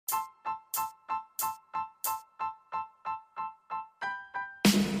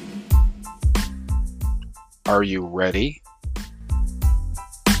Are you ready?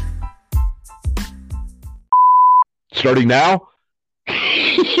 Starting now?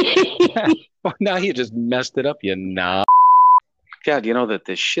 Oh, now you just messed it up, you knob. God, you know that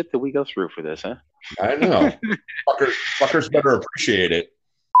the shit that we go through for this, huh? I know. Fuckers better appreciate it.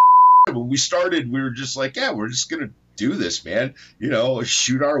 When we started, we were just like, yeah, we're just going to do this, man. You know,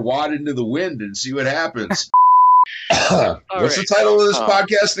 shoot our wad into the wind and see what happens. What's the title of this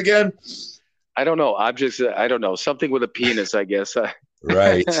podcast again? I don't know. I don't know. Something with a penis, I guess.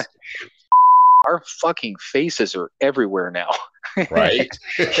 Right. Our fucking faces are everywhere now. Right.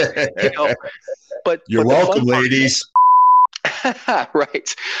 You know, but You're welcome, ladies.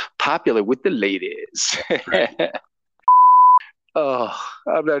 Right. Popular with the ladies. Right. Oh,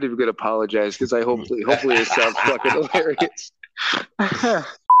 I'm not even going to apologize because hopefully it sounds fucking hilarious.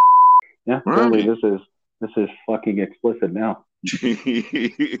 Yeah, totally. This is fucking explicit now.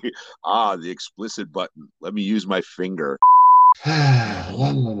 The explicit button. Let me use my finger. La, la,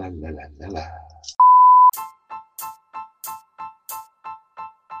 la, la, la, la.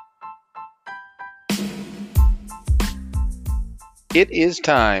 It is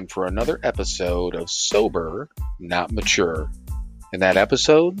time for another episode of Sober, Not Mature. And that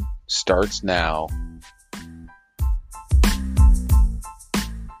episode starts now.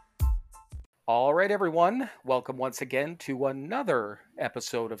 All right, everyone. Welcome once again to another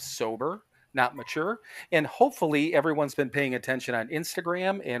episode of Sober, Not Mature. And hopefully everyone's been paying attention on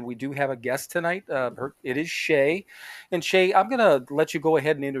Instagram. And we do have a guest tonight. It is Shay. And Shay, I'm going to let you go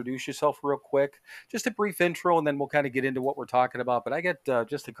ahead and introduce yourself real quick. Just a brief intro, and then we'll kind of get into what we're talking about. But I got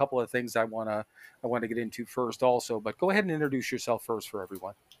just a couple of things I want to get into first also. But go ahead and introduce yourself first for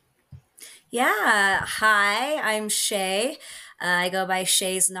everyone. Yeah. Hi, I'm Shay. I go by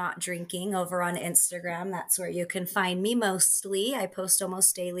Shay's Not Drinking over on Instagram. That's where you can find me mostly. I post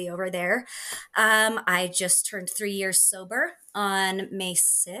almost daily over there. I just turned 3 years sober on May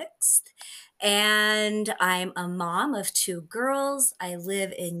 6th. And I'm a mom of 2 girls. I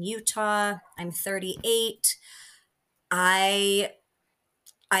live in Utah. I'm 38. I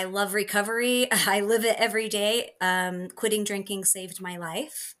love recovery. I live it every day. Quitting drinking saved my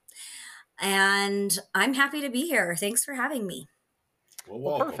life. And I'm happy to be here. Thanks for having me.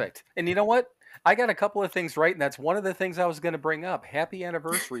 Well, perfect. And you know what? I got a couple of things right, and that's one of the things I was going to bring up. Happy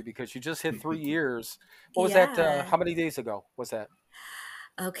anniversary, because you just hit 3 years. What was that? How many days ago was that?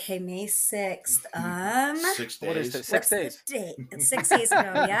 Okay, May 6th. 6 days. What is it? 6 days. It's 6 days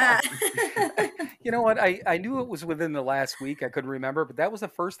ago, yeah. You know what? I knew it was within the last week. I couldn't remember, but that was the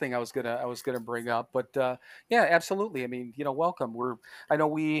first thing I was gonna bring up. But yeah, absolutely. I mean, welcome. I know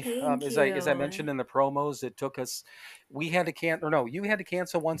we, as I mentioned in the promos, it took us. We had to you had to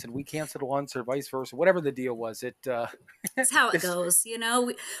cancel once, and we canceled once, or vice versa. Whatever the deal was, That's how it goes.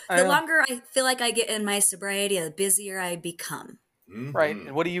 The longer I feel like I get in my sobriety, the busier I become. Mm-hmm. Right.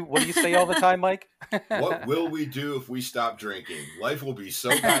 And what do you say all the time, Mike? What will we do if we stop drinking? Life will be so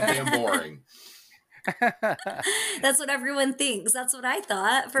goddamn boring. That's what everyone thinks. That's what I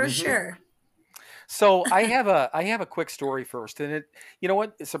thought for sure. So I have a quick story first, and you know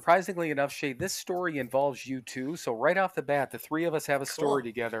what? Surprisingly enough, Shay, this story involves you too. So right off the bat, the three of us have a story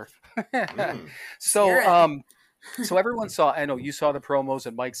together. So so everyone saw. I know you saw the promos,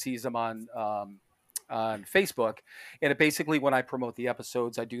 and Mike sees them on Facebook. And it basically, when I promote the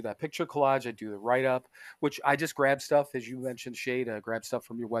episodes, I do that picture collage, I do the write-up, which I just grab stuff, as you mentioned, Shay, to grab stuff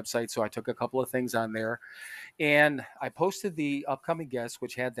from your website. So I took a couple of things on there, and I posted the upcoming guest,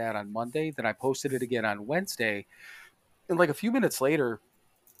 which had that on Monday. Then I posted it again on Wednesday. And like a few minutes later,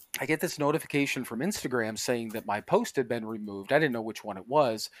 I get this notification from Instagram saying that my post had been removed. I didn't know which one it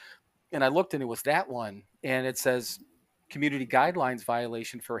was. And I looked, and it was that one. And it says community guidelines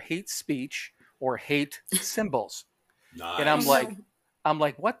violation for hate speech or hate symbols. Nice. And I'm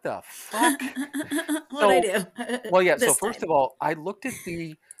like, what the fuck? What'd I do? Well, yeah. So first of all, I looked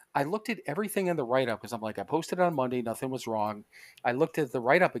at everything in the write-up, because I'm like, I posted it on Monday, nothing was wrong. I looked at the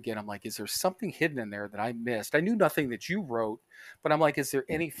write-up again. I'm like, is there something hidden in there that I missed? I knew nothing that you wrote, but I'm like, is there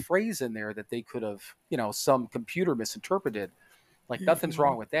any phrase in there that they could have, some computer misinterpreted? Like, nothing's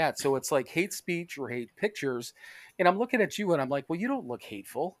wrong with that. So it's like hate speech or hate pictures. And I'm looking at you, and I'm like, well, you don't look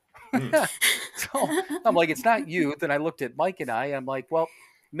hateful. So I'm like, it's not you. Then I looked at Mike and I'm like, well,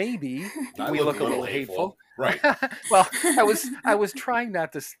 maybe we look a little hateful. Right. Well, I was trying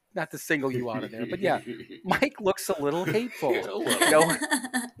not to single you out of there, but yeah, Mike looks a little hateful.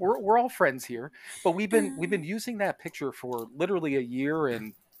 We're all friends here, but we've been using that picture for literally a year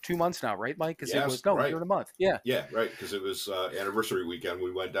and 2 months now, right, Mike? Because it was a year and a month. Yeah, right. Because it was anniversary weekend.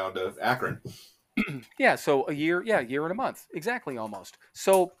 We went down to Akron. Yeah, so a year and a month, exactly, almost.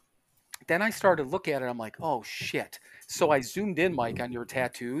 So then I started looking at it. I'm like, oh shit. So I zoomed in, Mike, on your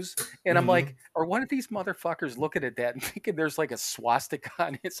tattoos, and I'm Mhm. like, are one of these motherfuckers looking at that and thinking there's like a swastika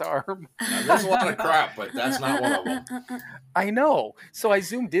on his arm? Now, there's a lot of crap, but that's not one of them. I know. So I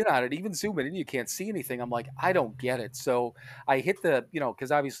zoomed in on it. Even zooming in, you can't see anything. I'm like, I don't get it. So I hit the,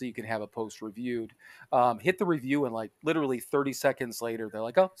 because obviously you can have a post reviewed. Hit the review, and like literally 30 seconds later, they're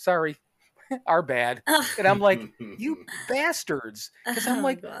like, oh, sorry, our bad. Oh, And I'm like, you bastards. Because I'm oh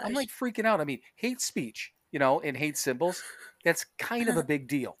like gosh. freaking out. I mean, hate speech, and hate symbols, that's kind of a big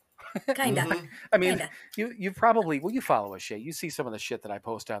deal. Kinda. Mhm. I mean, Kinda. you probably, well, you follow us, Shay. You see some of the shit that I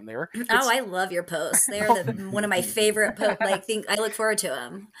post on there. Oh, I love your posts. They're one of my favorite think I look forward to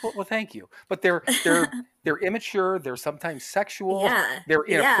them. Well, thank you. But they're immature. They're sometimes sexual. Yeah. They're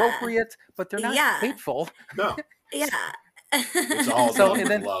Yeah. inappropriate, but they're not Yeah. hateful. No, Yeah. it's all So done and with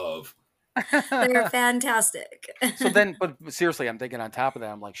then love. They're fantastic. so then, but seriously, I'm thinking on top of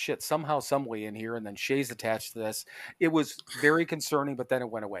that, I'm like, shit. Somehow, some way in here, and then Shay's attached to this. It was very concerning, but then it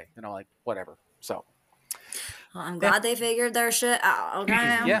went away. Like whatever. So Well, I'm yeah, glad they figured their shit out. Okay.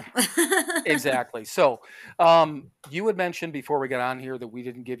 yeah, exactly. So you had mentioned before we got on here that we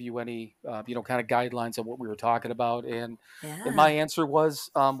didn't give you any, kind of guidelines on what we were talking about, and my Yeah. answer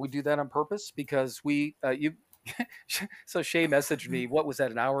was we do that on purpose because you. So Shay messaged me. What was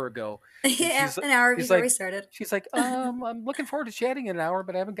that? An hour ago, and Yeah, an hour she's before like, we started. I'm looking forward to chatting in an hour,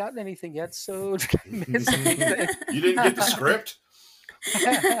 but I haven't gotten anything yet. So did I miss anything? You didn't get the script?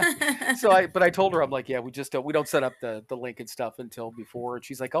 But I told her, I'm like, yeah, we don't set up the link and stuff until before. And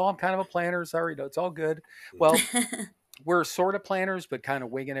she's like, oh, I'm kind of a planner. Sorry, no, it's all good. Well, we're sort of planners, but kind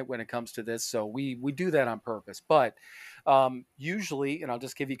of winging it when it comes to this. So we do that on purpose. But usually, and I'll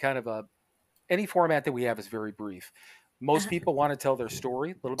just give you kind of any format that we have is very brief. Most people want to tell their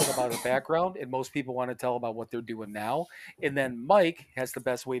story, a little bit about their background, and most people want to tell about what they're doing now. And then Mike has the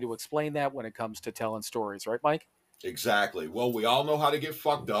best way to explain that when it comes to telling stories, right, Mike? Exactly. Well, we all know how to get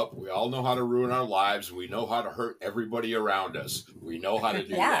fucked up. We all know how to ruin our lives. We know how to hurt everybody around us. We know how to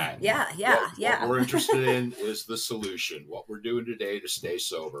do Yeah, that. yeah. What we're interested in is the solution. What we're doing today to stay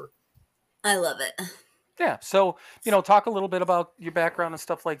sober. I love it. Yeah. So, talk a little bit about your background and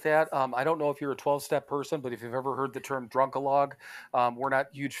stuff like that. I don't know if you're a 12-step person, but if you've ever heard the term drunkalog, we're not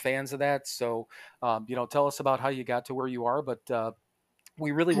huge fans of that. So, tell us about how you got to where you are. But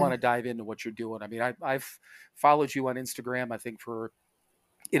we really want to dive into what you're doing. I mean, I've followed you on Instagram, I think for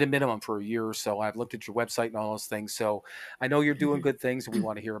at a minimum for a year or so. I've looked at your website and all those things. So I know you're doing good things, and we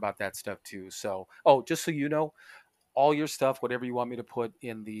want to hear about that stuff too. So, just so you know, all your stuff, whatever you want me to put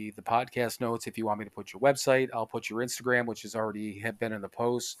in the podcast notes. If you want me to put your website, I'll put your Instagram, which has already have been in the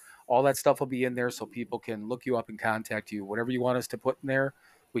posts. All that stuff will be in there so people can look you up and contact you. Whatever you want us to put in there,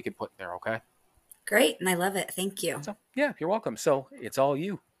 we can put in there. Okay. Great, and I love it. Thank you. So yeah, you're welcome. So it's all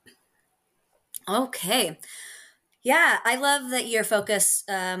you. Okay. Yeah, I love that you're focused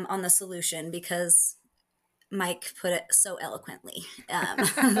on the solution because Mike put it so eloquently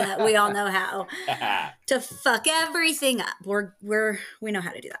that we all know how to fuck everything up. We know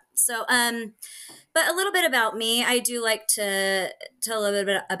how to do that. So, but a little bit about me. I do like to tell a little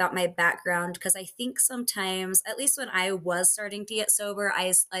bit about my background because I think sometimes, at least when I was starting to get sober,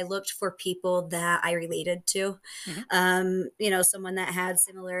 I looked for people that I related to. Mm-hmm. Someone that had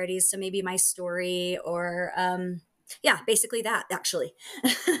similarities to maybe my story or, basically that actually.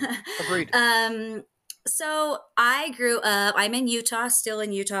 Agreed. So I grew up, I'm in Utah, still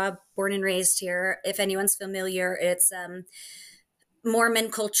in Utah, born and raised here. If anyone's familiar, it's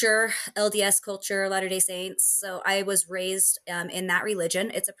Mormon culture, LDS culture, Latter-day Saints. So I was raised in that religion.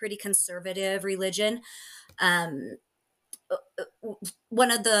 It's a pretty conservative religion. One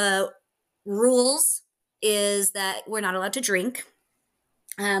of the rules is that we're not allowed to drink.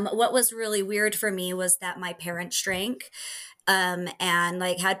 What was really weird for me was that my parents drank. And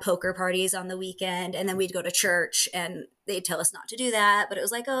like had poker parties on the weekend, and then we'd go to church and they'd tell us not to do that, but it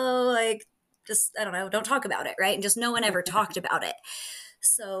was like, oh, like just I don't know, don't talk about it, right? And just no one ever talked about it.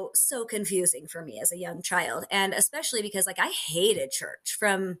 So confusing for me as a young child, and especially because like I hated church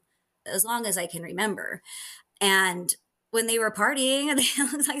from as long as I can remember. And when they were partying, they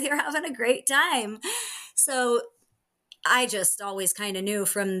looked like they were having a great time. So I just always kind of knew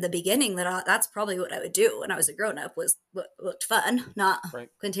from the beginning that that's probably what I would do when I was a grown up was what looked fun, not Right.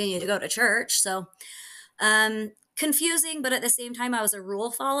 continue to go to church. So confusing, but at the same time, I was a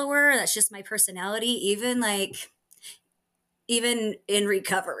rule follower. That's just my personality. Even in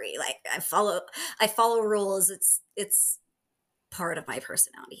recovery, like I follow rules. It's part of my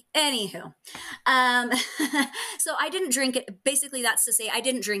personality. Anywho, so I didn't drink it. Basically, that's to say I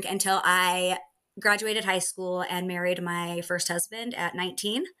didn't drink until I graduated high school and married my first husband at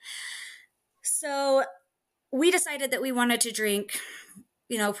 19. So we decided that we wanted to drink,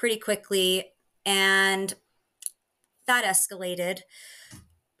 pretty quickly, and that escalated.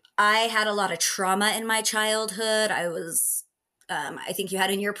 I had a lot of trauma in my childhood. I think you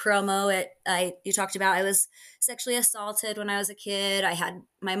had in your promo, you talked about I was sexually assaulted when I was a kid. I had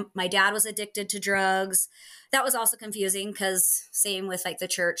my dad was addicted to drugs. That was also confusing because same with like the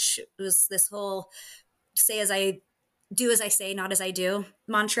church, it was this whole do as I say, not as I do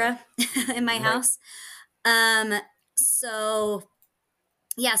mantra in my house. So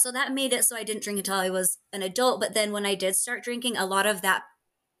yeah, so that made it so I didn't drink until I was an adult. But then when I did start drinking, a lot of that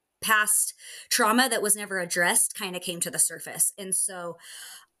past trauma that was never addressed kind of came to the surface. And so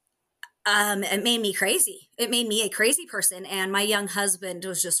it made me crazy. It made me a crazy person. And my young husband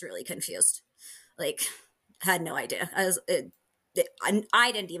was just really confused. Like, had no idea.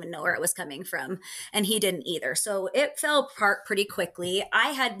 I didn't even know where it was coming from, and he didn't either. So it fell apart pretty quickly.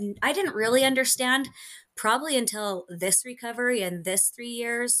 I didn't really understand probably until this recovery and this 3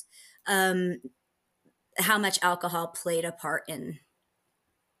 years, how much alcohol played a part in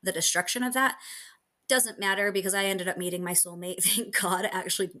the destruction of that. Doesn't matter because I ended up meeting my soulmate, thank God,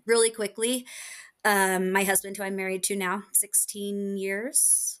 actually really quickly. My husband, who I'm married to now, 16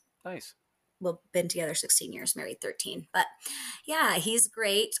 years. Nice. We've been together 16 years, married 13. But yeah, he's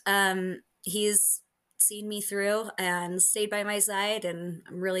great. He's seen me through and stayed by my side, and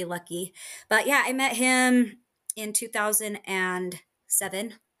I'm really lucky. But yeah, I met him in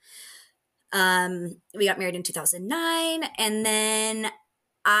 2007. We got married in 2009, and then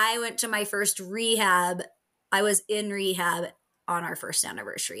I went to my first rehab. I was in rehab on our first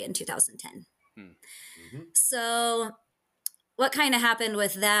anniversary in 2010. Mm-hmm. So what kind of happened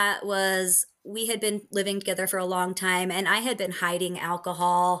with that was we had been living together for a long time, and I had been hiding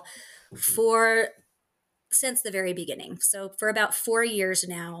alcohol since the very beginning. So for about 4 years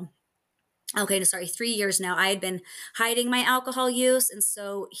now, 3 years now, I had been hiding my alcohol use. And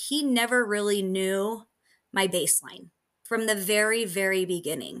so he never really knew my baseline from the very, very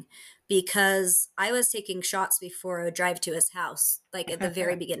beginning, because I was taking shots before I would drive to his house, like at the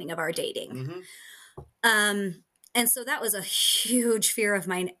very beginning of our dating. Mm-hmm. And so that was a huge fear of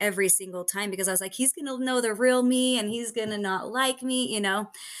mine every single time, because I was like, he's going to know the real me and he's going to not like me,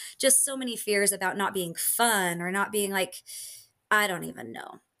 just so many fears about not being fun or not being like, I don't even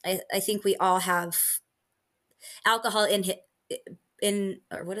know. I think we all have alcohol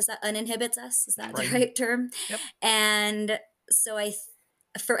or what is that? Uninhibits us. Is that the right term? Yep. And so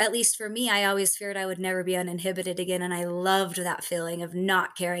at least for me, I always feared I would never be uninhibited again. And I loved that feeling of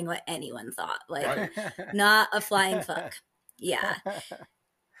not caring what anyone thought, like not a flying fuck. Yeah.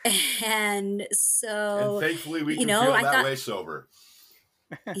 And so, and thankfully we can feel that way sober.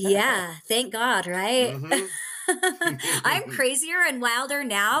 Yeah. Thank God. Right. Mm-hmm. I'm crazier and wilder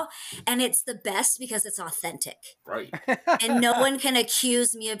now, and it's the best because it's authentic. Right. And no one can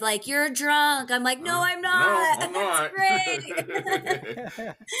accuse me of like, you're drunk. I'm like, no, I'm not. No, I'm not. It's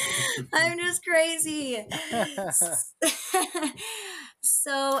great. I'm just crazy.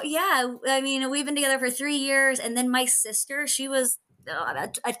 So yeah, I mean, we've been together for 3 years, and then my sister, she was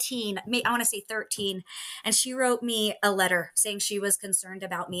a teen, I want to say 13, and she wrote me a letter saying she was concerned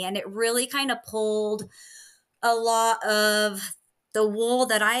about me, and it really kind of pulled a lot of the wool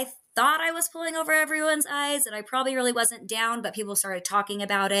that I thought I was pulling over everyone's eyes, and I probably really wasn't down, but people started talking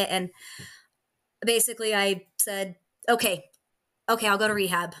about it. And basically I said, okay, I'll go to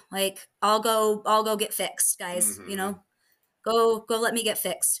rehab. Like I'll go get fixed, guys, mm-hmm. Go let me get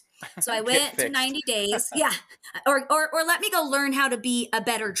fixed. So I went to 90 days. Yeah. Or let me go learn how to be a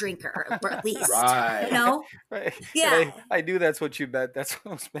better drinker, or at least, right. Right. Yeah. I knew that's what you meant. That's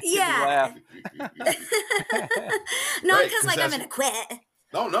what was making me laugh. Not because I'm going to quit.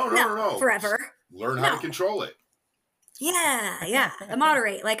 No. Forever. Learn how to control it. Yeah.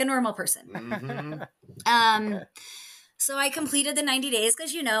 Moderate like a normal person. Mm-hmm. So I completed the 90 days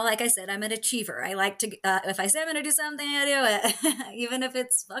because, like I said, I'm an achiever. I like to, if I say I'm going to do something, I do it, even if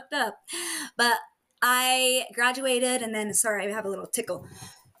it's fucked up. But I graduated, and then, sorry, I have a little tickle.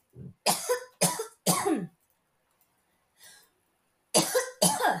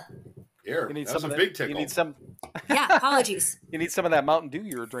 Here, you need that's some a big tickle. You need some. Yeah, apologies. You need some of that Mountain Dew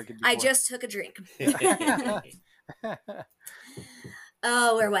you were drinking before. I just took a drink.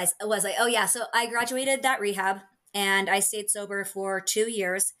 Oh, where was I? Oh, yeah. So I graduated that rehab, and I stayed sober for 2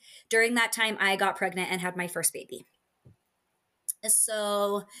 years. During that time, I got pregnant and had my first baby.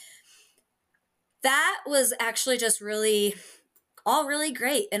 So that was actually just all really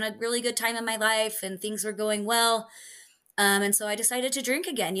great and a really good time in my life, and things were going well. And so I decided to drink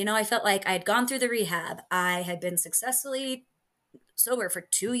again. I felt like I had gone through the rehab. I had been successfully sober for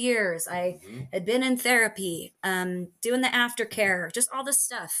 2 years. I had been in therapy, doing the aftercare, just all this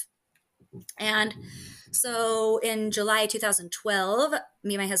stuff. And so in July 2012,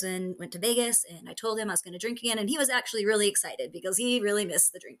 me and my husband went to Vegas, and I told him I was going to drink again. And he was actually really excited because he really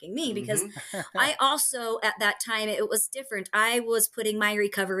missed the drinking me, because I also, at that time, it was different. I was putting my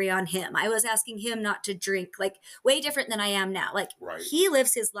recovery on him. I was asking him not to drink, like way different than I am now. Like he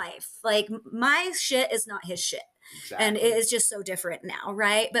lives his life. Like my shit is not his shit. Exactly. And it is just so different now.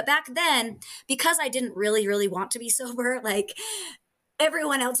 Right. But back then, because I didn't really want to be sober, like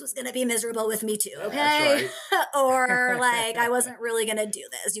everyone else was going to be miserable with me too. Okay. Right. Or like, I wasn't really going to do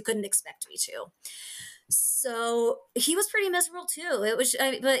this. You couldn't expect me to. So he was pretty miserable too.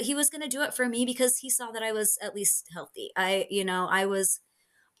 But he was going to do it for me because he saw that I was at least healthy. I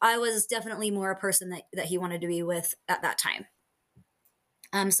was definitely more a person that he wanted to be with at that time.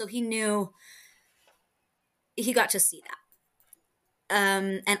 So he knew, he got to see that.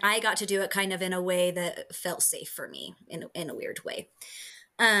 And I got to do it kind of in a way that felt safe for me in a weird way.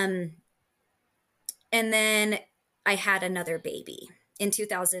 And then I had another baby in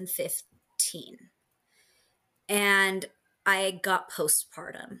 2015, and I got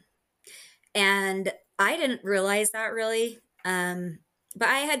postpartum, and I didn't realize that really. But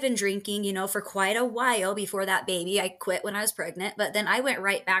I had been drinking, for quite a while before that baby. I quit when I was pregnant, but then I went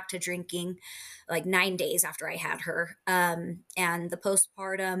right back to drinking like 9 days after I had her. And the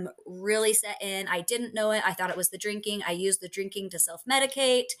postpartum really set in. I didn't know it. I thought it was the drinking. I used the drinking to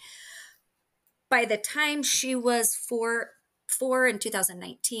self-medicate. By the time she was four in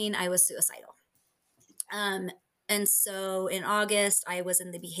 2019, I was suicidal. And so in August, I was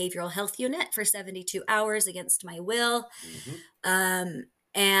in the behavioral health unit for 72 hours against my will. And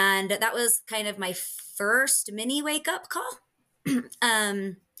that was kind of my first mini wake up call.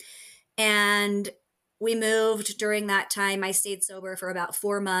 And we moved during that time. I stayed sober for about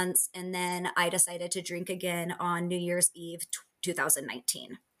 4 months. And then I decided to drink again on New Year's Eve,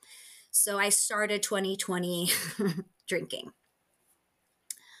 2019. So I started 2020 drinking.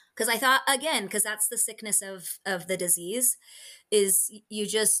 Because I thought, again, because that's the sickness of the disease, is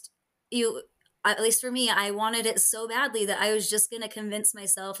at least for me, I wanted it so badly that I was just going to convince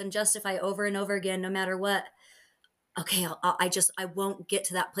myself and justify over and over again, no matter what. Okay, I won't get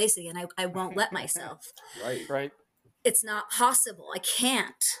to that place again. I won't let myself. Right. It's not possible. I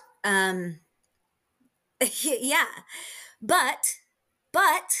can't. Yeah. But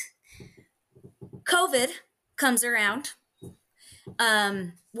COVID comes around.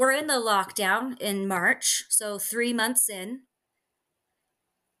 We're in the lockdown in March, so 3 months in.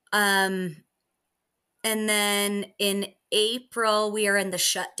 And then in April, we are in the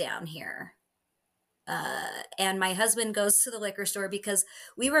shutdown here. And my husband goes to the liquor store because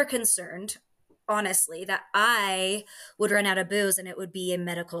we were concerned, honestly, that I would run out of booze and it would be a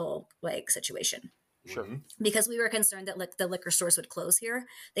medical situation. Sure. Because we were concerned that the liquor stores would close here.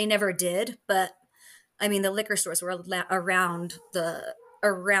 They never did, but I mean, the liquor stores were around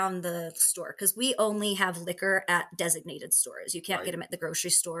the store, because we only have liquor at designated stores. You can't get them at the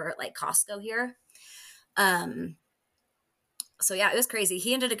grocery store like Costco here. So yeah, it was crazy.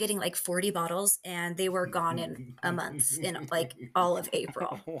 He ended up getting like 40 bottles, and they were gone in a month, in like all of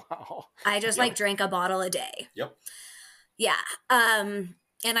April. Wow. I just drank a bottle a day. Yep. Yeah.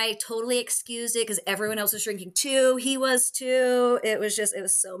 And I totally excused it because everyone else was drinking too. He was too. It was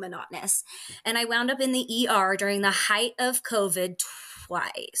so monotonous. And I wound up in the ER during the height of COVID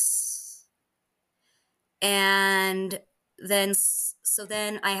twice. And then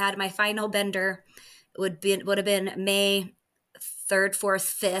I had my final bender would have been May 3rd, 4th,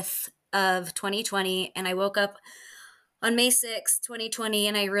 5th of 2020. And I woke up on May 6th, 2020,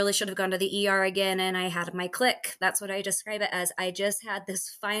 and I really should have gone to the ER again, and I had my click. That's what I describe it as. I just had this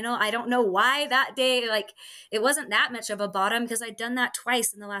final, I don't know why that day, it wasn't that much of a bottom, because I'd done that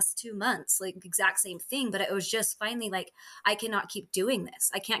twice in the last 2 months, exact same thing, but it was just finally I cannot keep doing this.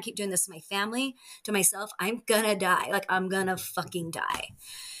 I can't keep doing this to my family, to myself. I'm gonna die. I'm gonna fucking die.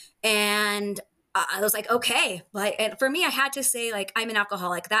 And I was like, okay. And for me, I had to say, I'm an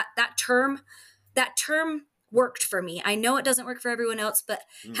alcoholic. That term worked for me. I know it doesn't work for everyone else, but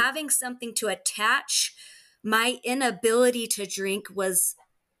having something to attach my inability to drink was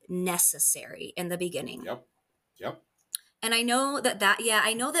necessary in the beginning. Yep. And I know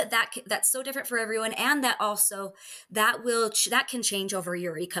that's so different for everyone, and that also that can change over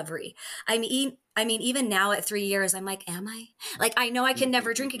your recovery. I mean, even now at 3 years, I'm like, am I? I know I can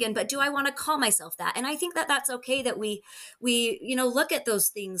never drink again, but do I want to call myself that? And I think that that's okay that we look at those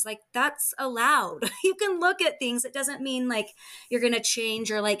things. That's allowed. You can look at things. It doesn't mean you're going to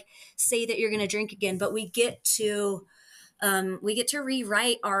change or say that you're going to drink again, but we get to we get to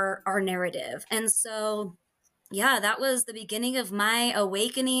rewrite our narrative. And so, yeah, that was the beginning of my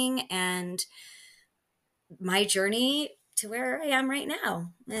awakening and my journey to where I am right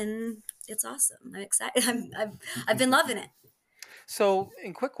now. And it's awesome. I'm excited. I've been loving it. So,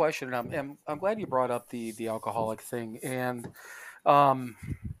 in quick question, I'm glad you brought up the alcoholic thing, and um,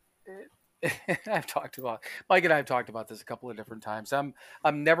 I've talked about Mike and I have talked about this a couple of different times. I'm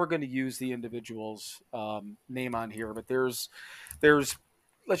never going to use the individual's name on here, but there's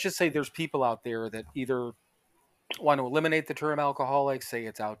let's just say there's people out there that either want to eliminate the term alcoholic, say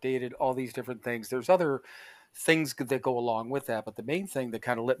it's outdated, all these different things. There's other things that go along with that, but the main thing that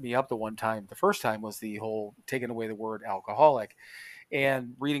kind of lit me up the first time was the whole taking away the word alcoholic,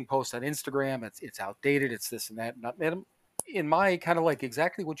 and reading posts on Instagram. It's outdated. It's this and that. And in my kind of like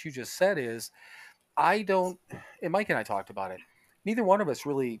exactly what you just said is I don't, and Mike and I talked about it. Neither one of us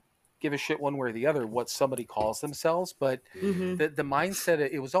really give a shit one way or the other what somebody calls themselves, but Mm-hmm. the mindset,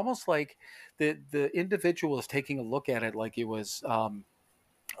 it was almost like the individual is taking a look at it like it was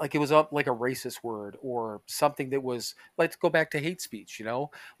up like a racist word or something that was, let's go back to hate speech, like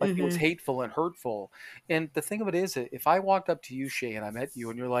it was Mm-hmm. hateful and hurtful. And the thing of it is, if I walked up to you, Shay, and I met you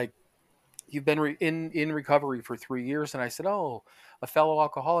and you're like, you've been in recovery for 3 years, and I said, oh, a fellow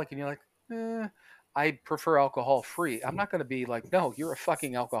alcoholic, and you're like, I prefer alcohol free. I'm not going to be like, no, you're a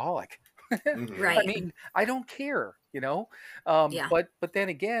fucking alcoholic. Mhm. I Right. mean, I don't care, Yeah. but then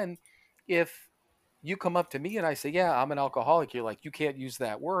again, if you come up to me and I say, yeah, I'm an alcoholic, you're like, you can't use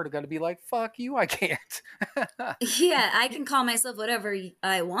that word. I'm going to be like, fuck you, I can't. Yeah, I can call myself whatever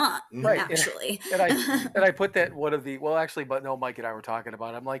I want, Right. actually. And I put that one of the, well, actually, but no, Mike and I were talking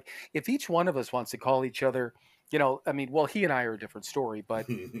about it. I'm like, if each one of us wants to call each other, I mean, well, he and I are a different story, but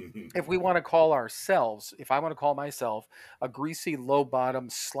if we want to call ourselves, if I want to call myself a greasy, low bottom,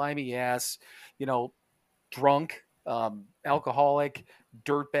 slimy ass, you know, drunk, alcoholic,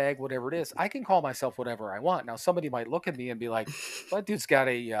 dirtbag, whatever it is, I can call myself whatever I want. Now, somebody might look at me and be like, well, that dude's got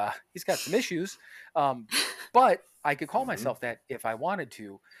he's got some issues. But I could call Mhm. myself that if I wanted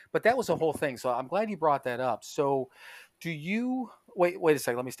to. But that was the whole thing. So I'm glad you brought that up. So wait a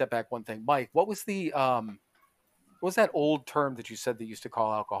second. Let me step back one thing. Mike, what was that old term that you said they used to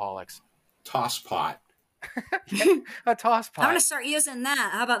call alcoholics? Toss pot. Yeah, a toss I'm going pot. to start using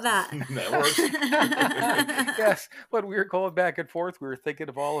that. How about that? That works. Yes, when we were going back and forth, we were thinking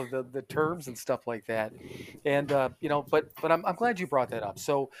of all of the terms and stuff like that, and but I'm glad you brought that up.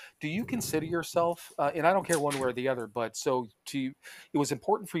 So, do you consider yourself, and I don't care one way or the other, but it was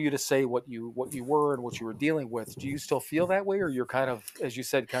important for you to say what you were and what you were dealing with. Do you still feel that way, or you're kind of, as you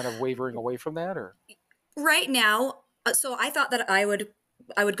said, kind of wavering away from that, or? Right now, so I thought that I would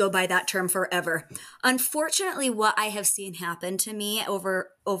go by that term forever. Unfortunately, what I have seen happen to me over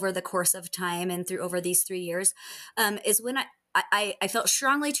the course of time and through over these 3 years, is when I felt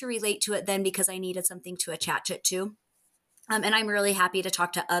strongly to relate to it then because I needed something to attach it to. And I'm really happy to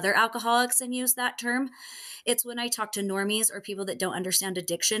talk to other alcoholics and use that term. It's when I talk to normies or people that don't understand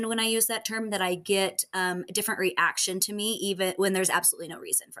addiction, when I use that term, that I get a different reaction to me, even when there's absolutely no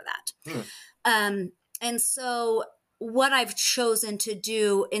reason for that. Hmm. And so what I've chosen to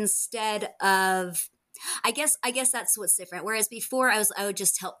do instead of, I guess that's what's different. Whereas before I would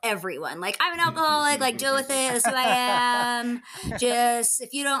just tell everyone, like, I'm an alcoholic, like, deal with it. That's who I am. Just,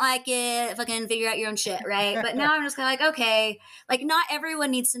 if you don't like it, fucking figure out your own shit. Right. But now I'm just kind of like, okay, like, not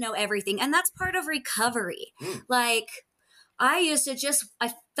everyone needs to know everything. And that's part of recovery. Mm. Like, I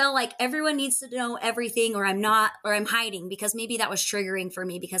felt like everyone needs to know everything, or I'm not, or I'm hiding, because maybe that was triggering for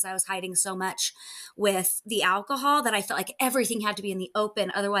me because I was hiding so much with the alcohol that I felt like everything had to be in the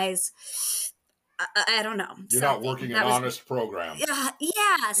open. Otherwise, I don't know. You're not working an honest program.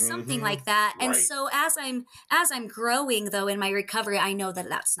 Yeah, something Mhm. like that. And Right. so as I'm growing though in my recovery, I know that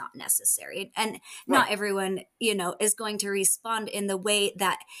that's not necessary, and not Right. everyone, is going to respond in the way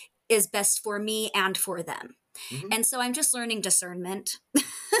that is best for me and for them. Mhm. And so I'm just learning discernment.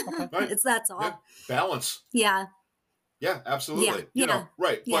 Okay. Right. That's all. Yeah. Balance. Yeah. Yeah, absolutely. Yeah.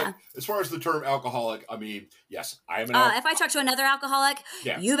 Right. Yeah. But as far as the term alcoholic, I mean, yes, I am an alcoholic. If I talk to another alcoholic,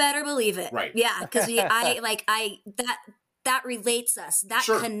 Yeah. you better believe it. Right. Yeah. Because that relates us. That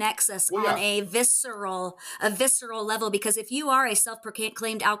Sure. connects us Well, on yeah. a visceral level. Because if you are a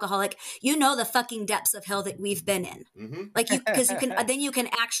self-proclaimed alcoholic, you know the fucking depths of hell that we've been in. Mm-hmm. Like because you can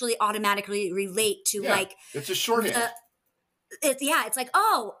actually automatically relate to Yeah. like It's a shorthand. it's like,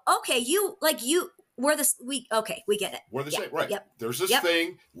 oh, okay, we're this we get it. We're the Yep, same. Right. Yep. There's this Yep.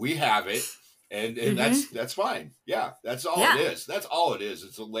 thing. We have it. And Mhm. that's fine. Yeah. That's all Yeah. it is. That's all it is.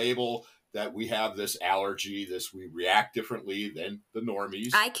 It's a label that we have this allergy, we react differently than the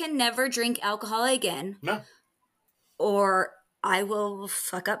normies. I can never drink alcohol again. No. or I will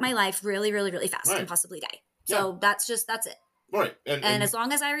fuck up my life really, really, really fast Right. and possibly die. So that's it. Right. And as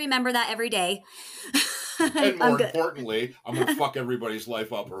long as I remember that every day, and more I'm good. importantly, I'm going to fuck everybody's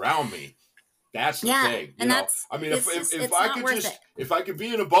life up around me. That's the thing. You and know, that's, I mean, it's if I not could worth just, it. if I could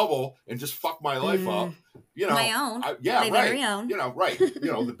be in a bubble and just fuck my life up, you know, My own, my right. very own. You know, right.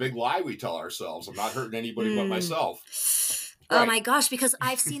 You know, the big lie we tell ourselves. I'm not hurting anybody but myself. Oh my gosh, because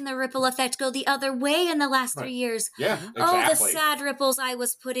I've seen the ripple effect go the other way in the last 3 years. Yeah, exactly. Oh, the sad ripples I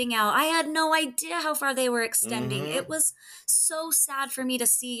was putting out. I had no idea how far they were extending. It was so sad for me to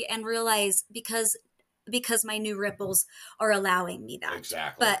see and realize because my new ripples are allowing me that.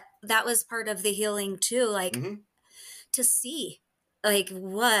 Exactly. But that was part of the healing too, like to see like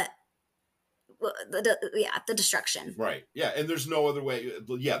what the destruction. Right. Yeah. And there's no other way.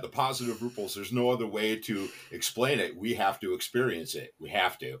 Yeah. The positive ripples, there's no other way to explain it. We have to experience it. We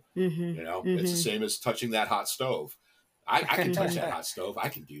have to. You know, it's the same as touching that hot stove. I can touch that hot stove. I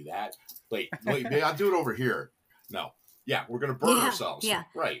can do that. Wait, I'll do it over here. No. Yeah. We're going to burn ourselves. Yeah.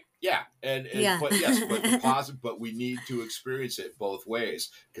 Right. Yeah. And but yes, but the positive, but we need to experience it both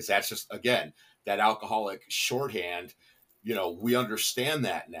ways because that's just, again, that alcoholic shorthand. You know, we understand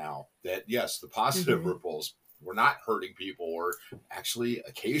that now that yes, the positive ripples, we're not hurting people, we're actually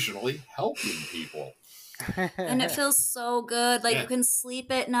occasionally helping people. And it feels so good. Like you can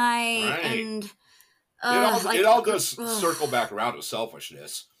sleep at night and it all does circle back around to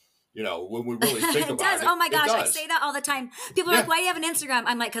selfishness. You know, when we really think it about does. it. Oh my gosh, I say that all the time. People are like, why do you have an Instagram?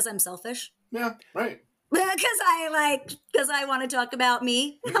 I'm like, because I'm selfish. Yeah, right. Because I want to talk about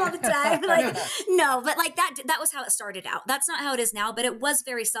me all the time. Like, no, but like that was how it started out. That's not how it is now, but it was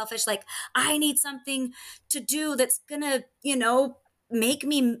very selfish. Like, I need something to do that's gonna, you know, make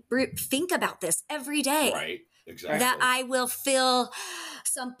me think about this every day. Right. Exactly. That I will feel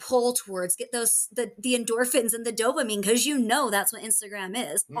some pull towards, get those the endorphins and the dopamine, because you know that's what Instagram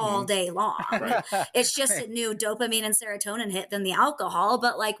is all day long. Right. It's just a new dopamine and serotonin hit than the alcohol,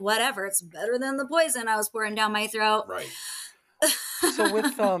 but like whatever, it's better than the poison I was pouring down my throat. Right. So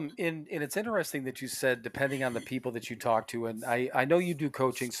with and it's interesting that you said depending on the people that you talk to, and I know you do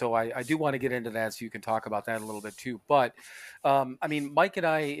coaching, so I do want to get into that so you can talk about that a little bit too. But I mean, Mike and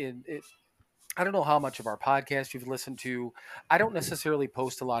I don't know how much of our podcast you've listened to. I don't necessarily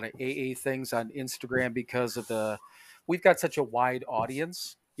post a lot of AA things on Instagram because of we've got such a wide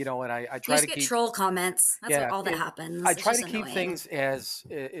audience, you know, and I try to get troll comments. That's all that happens. I try to keep things as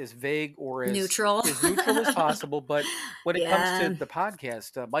vague or as neutral as possible. But when it comes to the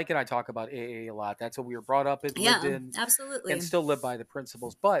podcast, Mike and I talk about AA a lot. That's what we were brought up in, lived in, absolutely, and still live by the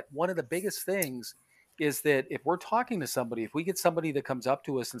principles. But one of the biggest things is that if we're talking to somebody, if we get somebody that comes up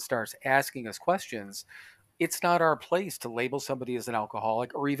to us and starts asking us questions, it's not our place to label somebody as an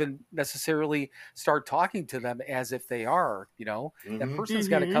alcoholic or even necessarily start talking to them as if they are, you know, that person's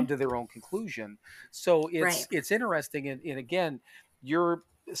got to come to their own conclusion. So it's interesting. And again, you're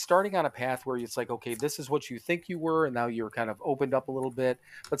starting on a path where it's like, okay, this is what you think you were. And now you're kind of opened up a little bit,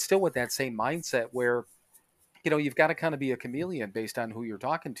 but still with that same mindset where, you know, you've got to kind of be a chameleon based on who you're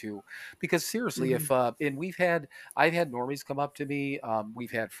talking to, because seriously, if and I've had normies come up to me, we've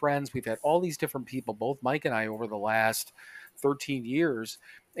had friends, we've had all these different people, both Mike and I, over the last 13 years,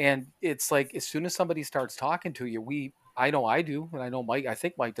 and it's like as soon as somebody starts talking to you, I know I do, and I know Mike, I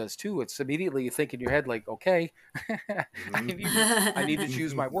think Mike does too. It's immediately you think in your head like, okay, I need to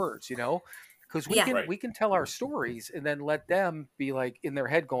choose my words, you know, because we can tell our stories and then let them be like in their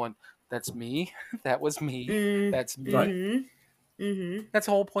head going, that's me. That was me. That's me. Right. That's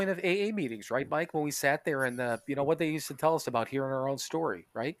the whole point of AA meetings, right, Mike? When we sat there and you know what they used to tell us about hearing our own story,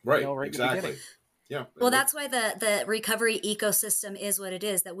 right? Right. You know, right exactly. in the beginning. Yeah. Well, that's why the recovery ecosystem is what it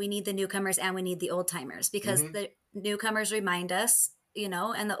is, that we need the newcomers and we need the old timers, because the newcomers remind us, you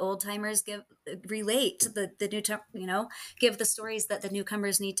know, and the old timers relate to the new, you know, give the stories that the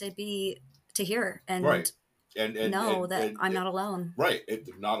newcomers need to hear. And right. And know that I'm not alone. Right.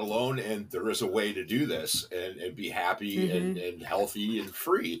 They're not alone. And there is a way to do this and be happy and healthy and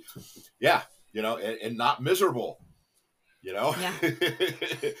free. Yeah. You know, and not miserable, you know? Yeah.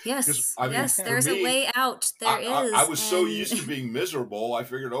 Yes. I mean, yes. There's a way out. There is. I was so used to being miserable. I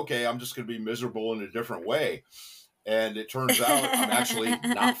figured, okay, I'm just going to be miserable in a different way. And it turns out I'm actually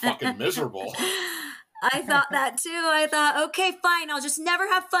not fucking miserable. I thought that too. I thought, okay, fine, I'll just never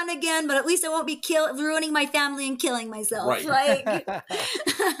have fun again, but at least I won't be ruining my family and killing myself. Right. Like,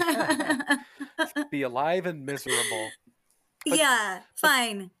 be alive and miserable. But, yeah,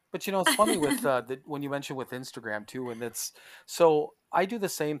 fine. But you know, it's funny with when you mentioned with Instagram too, and it's so I do the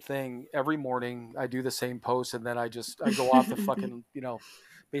same thing every morning. I do the same post, and then I go off the fucking, you know,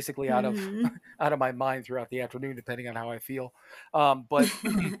 basically out of Mm-hmm. out of my mind throughout the afternoon, depending on how I feel.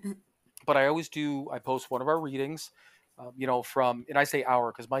 But I always do. I post one of our readings, and I say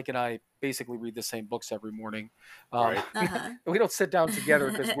our because Mike and I basically read the same books every morning. Right. Uh-huh. We don't sit down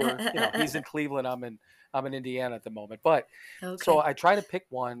together because he's in Cleveland, I'm in Indiana at the moment. But so Okay. I try to pick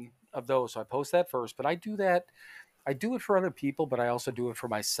one of those. So I post that first, but I do that. I do it for other people, but I also do it for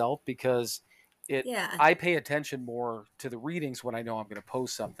myself because Yeah. I pay attention more to the readings when I know I'm going to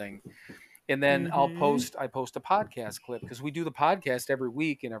post something. And then Mm-hmm. I post a podcast clip because we do the podcast every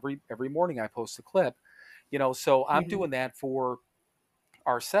week, and every morning I post a clip. So I'm Mm-hmm. doing that for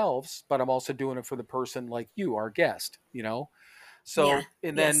ourselves, but I'm also doing it for the person like you, our guest. Yeah. So, and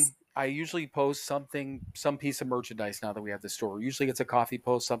Yes. then I usually post some piece of merchandise now that we have the store. Usually it's a coffee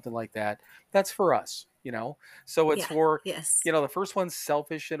post, something like that. That's for us. So it's Yeah. for, Yes. the first one's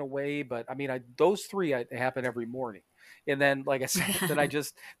selfish in a way, but I mean, those three happen every morning. And then, like I said, then I Yeah.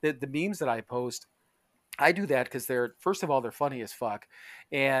 just, the memes that I post, I do that because first of all, they're funny as fuck.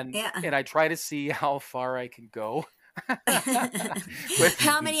 And, Yeah. and I try to see how far I can go with,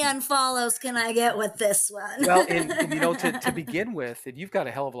 How many unfollows can I get with this one? well, and to begin with, and you've got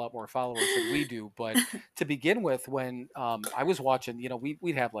a hell of a lot more followers than we do, but to begin with, when I was watching,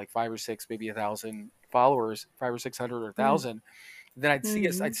 we'd have like 5 or 6, maybe 1,000 followers, 500 or 600 or 1,000. Then I'd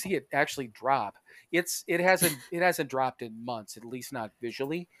Mm-hmm. see it actually drop. It hasn't dropped in months, at least not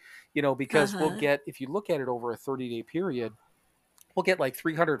visually, because we'll Uh-huh. get, if you look at it over a 30-day period, we'll get like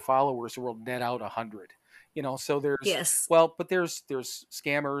 300 followers, or we'll net out 100. So Yes. there's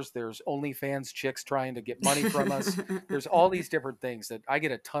scammers, there's OnlyFans chicks trying to get money from us. There's all these different things that I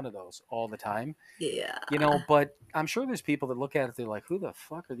get a ton of those all the time. Yeah. But I'm sure there's people that look at it, they're like, who the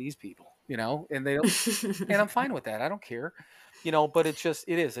fuck are these people? And they don't, and I'm fine with that. I don't care. But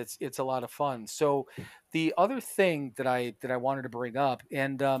it's a lot of fun. So the other thing that I wanted to bring up,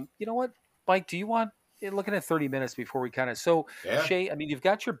 and you know what, Mike, do you want, looking at 30 minutes before we so Yeah. Shay, I mean, you've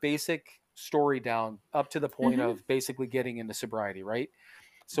got your basic story down up to the point Mm-hmm. of basically getting into sobriety, right?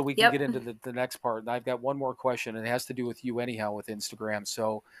 So we can get Yep. into the next part. And I've got one more question, and it has to do with you anyhow with Instagram.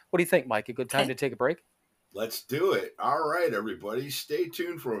 So what do you think, Mike? A good time to Okay. take a break? Let's do it. All right, everybody. Stay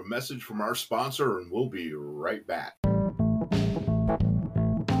tuned for a message from our sponsor, and we'll be right back.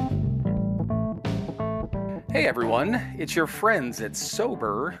 Hey everyone, it's your friends at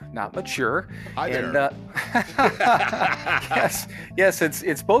Sober Not Mature. Hi And there. yes,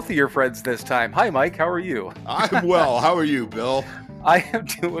 it's both of your friends this time. Hi Mike, how are you? I'm well. How are you, Bill? I am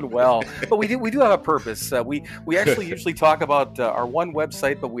doing well, but we do have a purpose. We actually usually talk about our one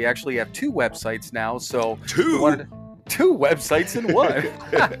website, but we actually have 2 websites now. So we wanted 2 websites in one.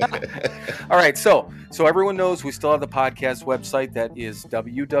 All right, so everyone knows we still have the podcast website that is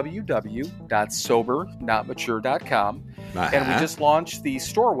www.SoberNotMature.com. And we just launched the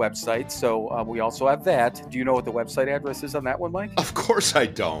store website, so we also have that. Do you know what the website address is on that one, Mike? Of course I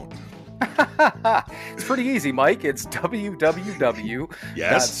don't. It's pretty easy, Mike. It's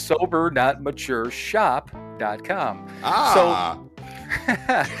www.SoberNotMatureShop.com. Ah.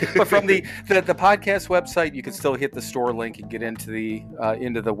 But from the podcast website, you can still hit the store link and get into the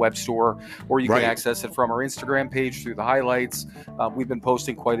web store, or you can access it from our Instagram page through the highlights. We've been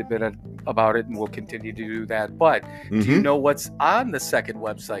posting quite a bit about it, and we'll continue to do that. But do you know what's on the second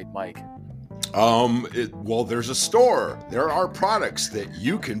website, Mike? Well, there's a store. There are products that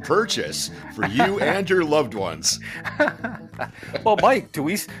you can purchase for you and your loved ones. Well, Mike, do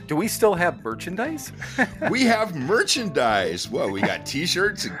we still have merchandise? We have merchandise. Well, we got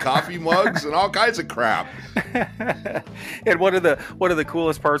T-shirts and coffee mugs and all kinds of crap. And one of the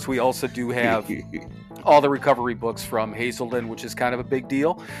coolest parts, we also do have all the recovery books from Hazelden, which is kind of a big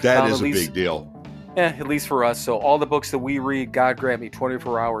deal. That is a big deal. At least for us. So all the books that we read, God Grant Me,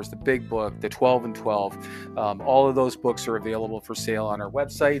 24 Hours, the big book, the 12 and 12, all of those books are available for sale on our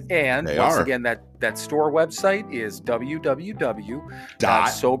website. And again, that store website is www.sober.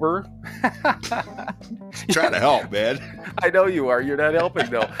 Trying to help, man. I know you are. You're not helping,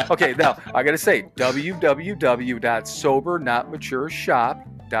 though. Okay, now I got to say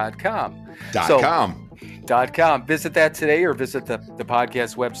www.SoberNotMatureShop.com. .com. Visit that today, or visit the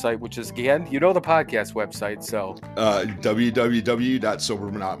podcast website, which is, again, the podcast website. So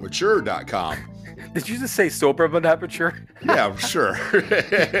www.SoberNotMature.com. Did you just say sober but not mature? Yeah, sure.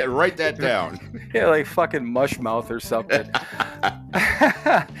 Write that down. Yeah, like fucking mush mouth or something.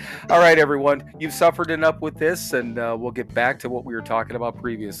 All right, everyone. You've suffered enough with this, and we'll get back to what we were talking about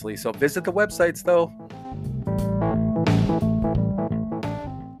previously. So visit the websites, though.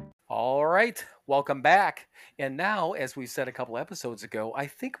 All right, welcome back. And now, as we said a couple episodes ago, I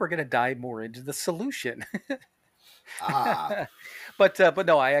think we're going to dive more into the solution. But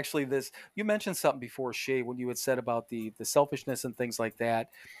no, I actually you mentioned something before, Shay, when you had said about the selfishness and things like that,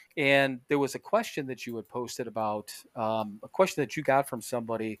 and there was a question that you had posted about a question that you got from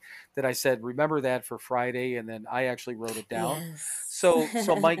somebody that I said, remember that for Friday, and then I actually wrote it down. Yes. So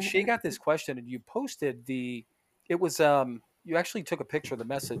Mike, Shay got this question, and you posted it was you actually took a picture of the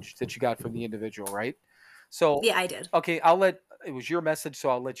message that you got from the individual, right? So Yeah, I did. okay, it was your message, so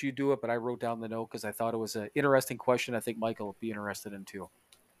I'll let you do it, but I wrote down the note because I thought it was an interesting question. I think Michael will be interested in too.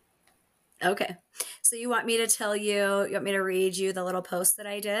 Okay. So you want me to read you the little post that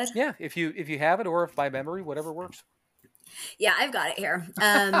I did? Yeah, if you have it, or if by memory, whatever works. Yeah, I've got it here.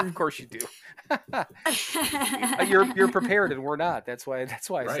 Of course you do. You're prepared and we're not. That's why I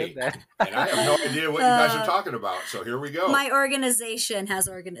said that. And I have no idea what you guys are talking about. So here we go. My organization has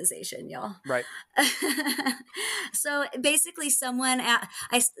organization, y'all. Right. So basically someone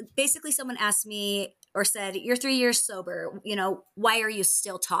asked me or said, "You're 3 years sober. Why are you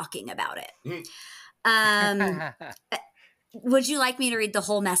still talking about it?" Would you like me to read the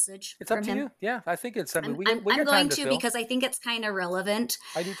whole message? It's up to you. Yeah, I think it's something I'm going to because I think it's kind of relevant.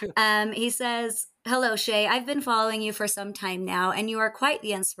 I do too. He says, "Hello, Shay. I've been following you for some time now, and you are quite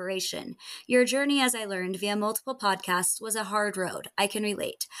the inspiration. Your journey, as I learned via multiple podcasts, was a hard road. I can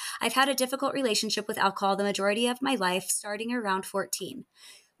relate. I've had a difficult relationship with alcohol the majority of my life, starting around 14.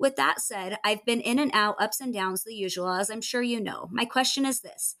 With that said, I've been in and out, ups and downs, the usual, as I'm sure you know. My question is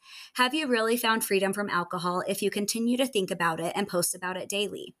this: have you really found freedom from alcohol if you continue to think about it and post about it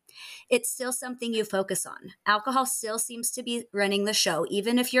daily? It's still something you focus on. Alcohol still seems to be running the show,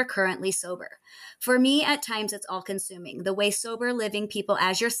 even if you're currently sober. For me, at times, it's all-consuming. The way sober living people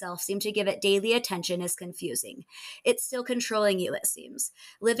as yourself seem to give it daily attention is confusing. It's still controlling you, it seems.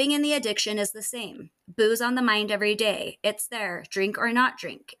 Living in the addiction is the same. Booze on the mind every day. It's there. Drink or not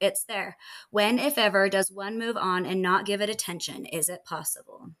drink. It's there. When, if ever, does one move on and not give it attention? Is it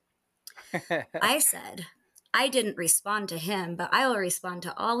possible?" I said, I didn't respond to him, but I will respond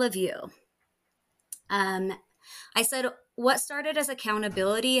to all of you. I said, what started as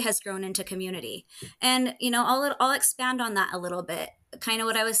accountability has grown into community. And, I'll expand on that a little bit. Kind of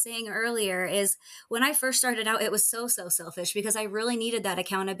what I was saying earlier is when I first started out, it was so selfish because I really needed that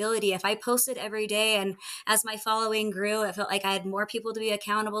accountability. If I posted every day and as my following grew, it felt like I had more people to be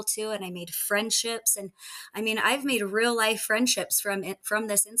accountable to, and I made friendships. And I've made real life friendships from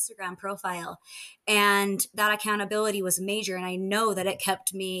this Instagram profile, and that accountability was major. And I know that it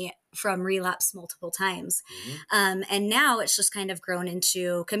kept me from relapse multiple times. And now it's just kind of grown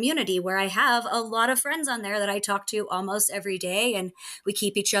into community where I have a lot of friends on there that I talk to almost every day, and we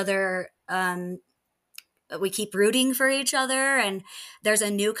keep each other, we keep rooting for each other. And there's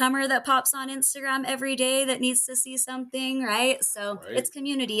a newcomer that pops on Instagram every day that needs to see something, right? So It's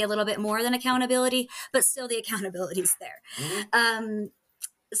community a little bit more than accountability, but still the accountability's there.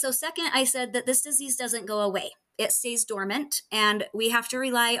 So second, I said that this disease doesn't go away. It stays dormant, and we have to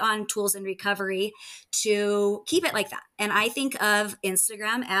rely on tools in recovery to keep it like that. And I think of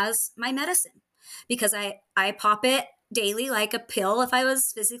Instagram as my medicine because I pop it daily like a pill if I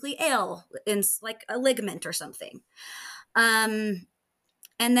was physically ill, in like a ligament or something. And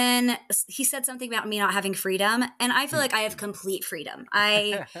then he said something about me not having freedom, and I feel like I have complete freedom.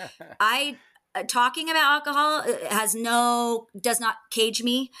 Talking about alcohol does not cage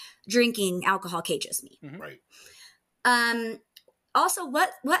me. Drinking alcohol cages me. Right. Also,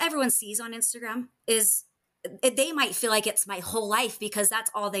 what everyone sees on Instagram is they might feel like it's my whole life because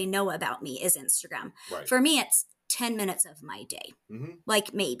that's all they know about me is Instagram. Right. For me, it's 10 minutes of my day,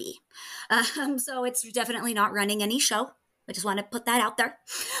 like maybe. So it's definitely not running any show. I just want to put that out there.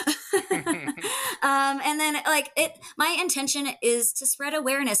 And then my intention is to spread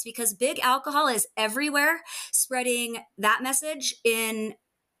awareness because big alcohol is everywhere, spreading that message in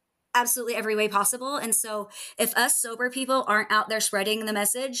absolutely every way possible. And so if us sober people aren't out there spreading the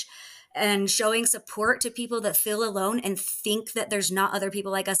message and showing support to people that feel alone and think that there's not other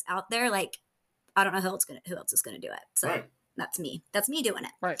people like us out there, I don't know who else is going to do it. So That's me doing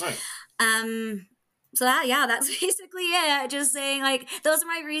it. Right. So that's basically it. Just saying, those are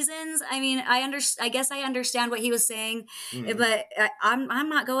my reasons. I guess I understand what he was saying, but I'm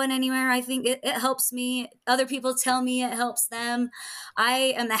not going anywhere. I think it helps me. Other people tell me it helps them.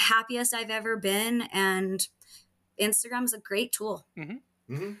 I am the happiest I've ever been, and Instagram is a great tool.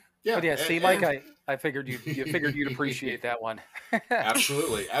 Yeah, but see, Mike, I figured you'd appreciate that one.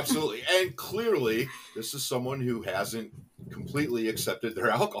 Absolutely. And clearly, this is someone who hasn't completely accepted their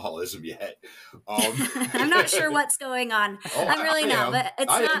alcoholism yet. I'm not sure what's going on. I'm really not, but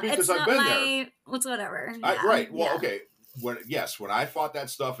it's not my. What's whatever. Right. Well, okay. when I fought that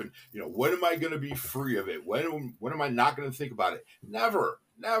stuff, and when am I going to be free of it? When am I not going to think about it? Never.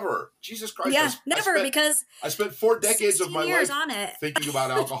 Jesus Christ. Yeah, because I spent 4 decades of my life on it. thinking about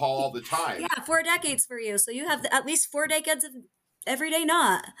alcohol all the time. Yeah, 4 decades for you. So you have at least 4 decades of everyday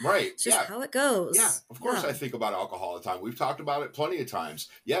not. Right. It's just how it goes. Yeah, of course I think about alcohol all the time. We've talked about it plenty of times.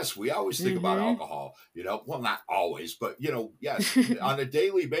 Yes, we always think about alcohol. Well, not always, but yes, on a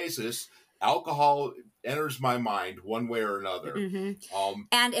daily basis, alcohol enters my mind one way or another.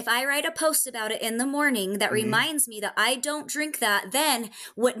 And if I write a post about it in the morning that reminds me that I don't drink that, then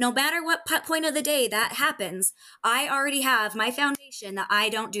no matter what point of the day that happens, I already have my foundation that I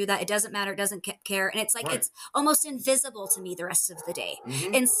don't do that. It doesn't matter. It doesn't care. And it's like, it's almost invisible to me the rest of the day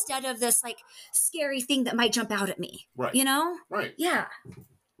instead of this like scary thing that might jump out at me. Right. Right. Yeah.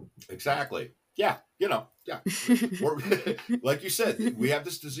 Exactly. Yeah. Like you said, we have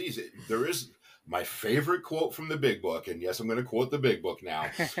this disease. There is my favorite quote from the Big Book, and yes, I'm going to quote the Big Book now.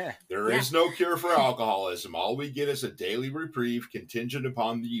 There is no cure for alcoholism. All we get is a daily reprieve contingent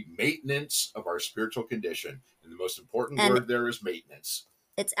upon the maintenance of our spiritual condition. And the most important word there is maintenance.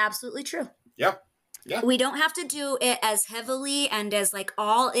 It's absolutely true. Yeah. Yeah. We don't have to do it as heavily and as like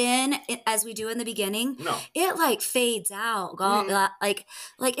all in as we do in the beginning. No. It like fades out. Like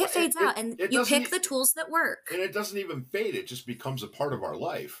it fades out, and you pick the tools that work. And it doesn't even fade. It just becomes a part of our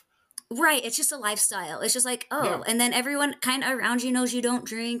life. Right. It's just a lifestyle. It's just like, and then everyone kind of around you knows you don't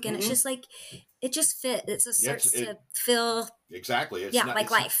drink, and it's just like, it just fits. It just starts to feel. Exactly. It's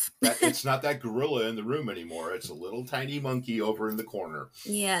life. It's not that gorilla in the room anymore. It's a little tiny monkey over in the corner.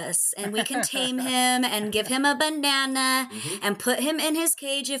 Yes. And we can tame him and give him a banana and put him in his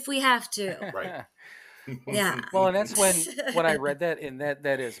cage if we have to. Right. Yeah. Well, and that's when I read that, and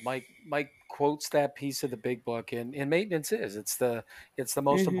that is Mike quotes that piece of the Big Book, and maintenance it's the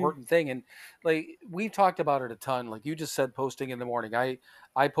most important thing. And like we've talked about it a ton. Like you just said, posting in the morning.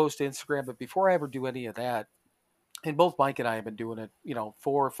 I post to Instagram, but before I ever do any of that, and both Mike and I have been doing it,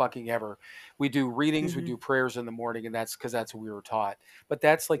 for fucking ever. We do readings, we do prayers in the morning, and that's because that's what we were taught. But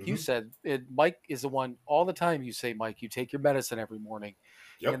that's like you said, Mike is the one all the time. You say, Mike, you take your medicine every morning.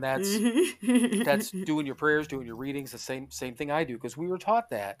 Yep. And that's doing your prayers, doing your readings, the same thing I do, because we were taught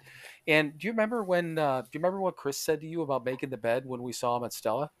that. And do you remember what Chris said to you about making the bed when we saw him at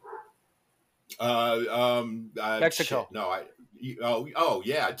Stella? Mexico. No,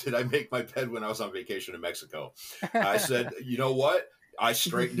 yeah. Did I make my bed when I was on vacation in Mexico? I said, you know what? I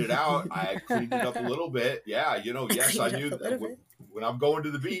straightened it out. I cleaned it up a little bit. Yeah, yes, I knew that when I'm going to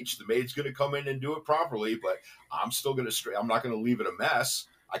the beach, the maid's going to come in and do it properly, but I'm still going to I'm not going to leave it a mess.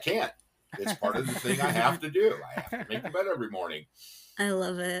 I can't. It's part of the thing I have to do. I have to make the bed every morning. I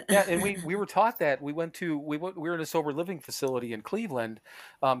love it. Yeah, and we were taught that. We were in a sober living facility in Cleveland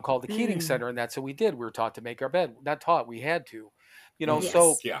called the Keating Center, and that's what we did. We were taught to make our bed. Not taught, we had to.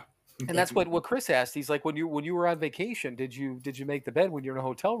 So yeah. And that's what Chris asked. He's like, when you were on vacation, did you make the bed when you're in a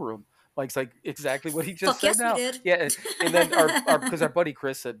hotel room? Mike's like, exactly what he just said now. We did. Yeah, and then because our buddy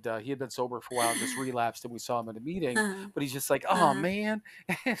Chris said he had been sober for a while and just relapsed, and we saw him at a meeting, but he's just like, oh man,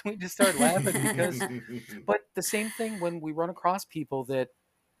 and we just started laughing because. But the same thing when we run across people that,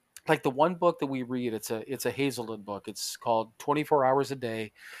 like the one book that we read, it's a Hazelden book. It's called 24 Hours a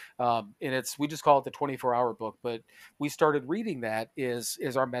Day, and we just call it the 24-hour book. But we started reading that is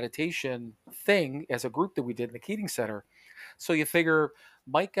our meditation thing as a group that we did in the Keating Center. So you figure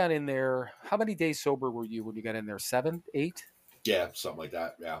Mike got in there. How many days sober were you when you got in there? 7, 8? Yeah, something like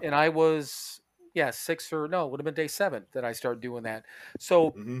that. Yeah. And I was 6 or no, it would have been day 7 that I started doing that.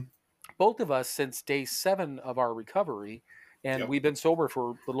 So both of us, since day 7 of our recovery. And we've been sober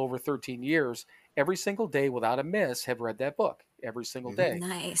for a little over 13 years. Every single day, without a miss, have read that book every single day.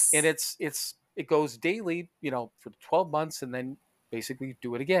 Nice. And it goes daily, for 12 months, and then basically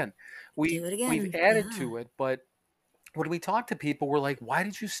do it again. We've added to it, but when we talk to people, we're like, why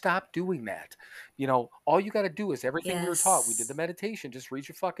did you stop doing that? All you got to do is everything we were taught. We did the meditation, just read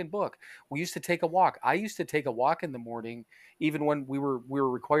your fucking book. We used to take a walk. I used to take a walk in the morning, even when we were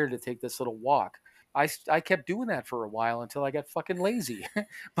required to take this little walk. I kept doing that for a while until I got fucking lazy.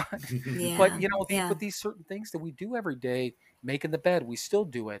 but these certain things that we do every day, making the bed, we still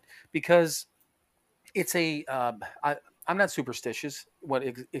do it because it's I'm not superstitious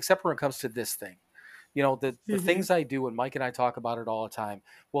except when it comes to this thing. The things I do, and Mike and I talk about it all the time,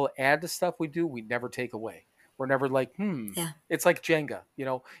 we'll add to stuff we do, we never take away. We're never like, It's like Jenga,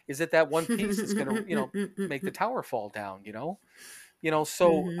 is it that one piece that's going to, make the tower fall down,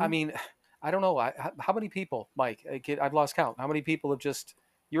 So, I mean, I don't know. How many people, Mike, I've lost count. How many people have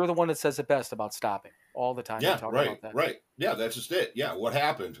you're the one that says it best about stopping all the time. Yeah, about that. Right. Yeah, that's just it. Yeah, what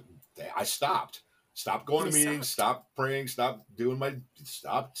happened? I stopped. Stop going to meetings. Stop praying. Stop doing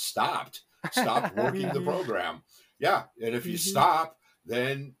stopped working the program. Yeah. And if you stop,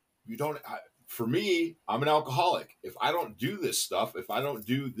 then you don't, for me, I'm an alcoholic. If I don't do this stuff, if I don't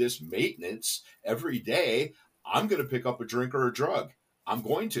do this maintenance every day, I'm going to pick up a drink or a drug. I'm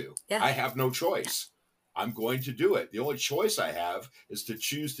going to. Yeah. I have no choice. I'm going to do it. The only choice I have is to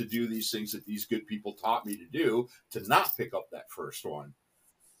choose to do these things that these good people taught me to do, to not pick up that first one.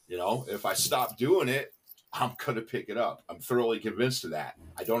 You know, if I stop doing it, I'm going to pick it up. I'm thoroughly convinced of that.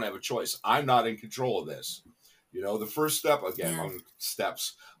 I don't have a choice. I'm not in control of this. You know, the first step, again, on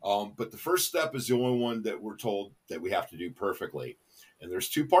steps. But the first step is the only one that we're told that we have to do perfectly. And there's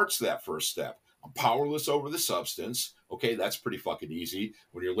two parts to that first step. I'm powerless over the substance. Okay, that's pretty fucking easy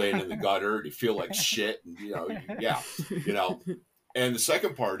when you're laying in the gutter and you feel like shit. And, And the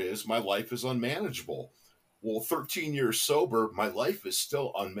second part is my life is unmanageable. Well, 13 years sober, my life is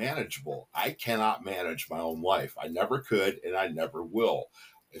still unmanageable. I cannot manage my own life. I never could, and I never will.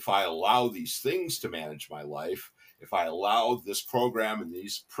 If I allow these things to manage my life, if I allow this program and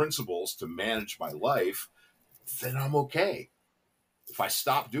these principles to manage my life, then I'm okay. If I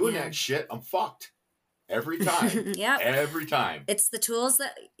stop doing that shit, I'm fucked. Every time. Every time. It's the tools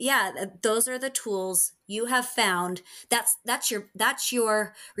those are the tools you have found. That's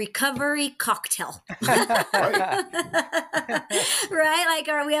your recovery cocktail. Right. Right?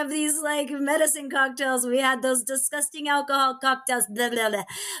 Like, we have these like medicine cocktails. We had those disgusting alcohol cocktails, blah, blah, blah.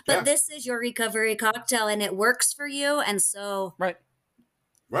 But this is your recovery cocktail and it works for you. And so right.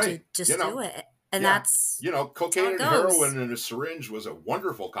 Just do it. And that's, cocaine and heroin in a syringe was a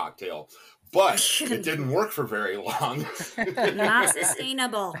wonderful cocktail. But it didn't work for very long. Not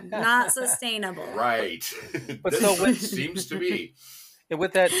sustainable. Right. But seems to be. And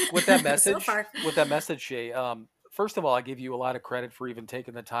with that message, Shay, first of all, I give you a lot of credit for even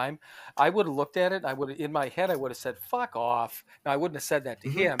taking the time. I would have looked at it. In my head, I would have said, "Fuck off." Now, I wouldn't have said that to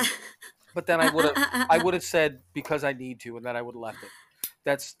him, but then I would have said, because I need to, and then I would have left it.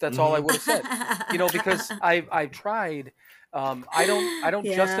 That's all I would have said. Because I've tried. I don't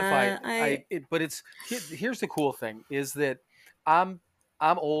justify it. But here's the cool thing is that I'm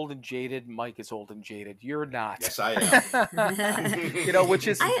old and jaded. Mike is old and jaded. You're not. Yes, I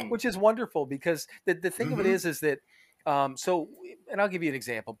am. Which is wonderful, because the thing of it is that and I'll give you an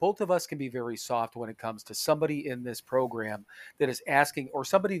example. Both of us can be very soft when it comes to somebody in this program that is asking, or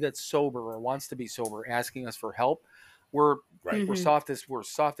somebody that's sober or wants to be sober, asking us for help. We're soft as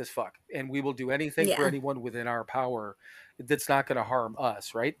fuck, and we will do anything for anyone within our power that's not going to harm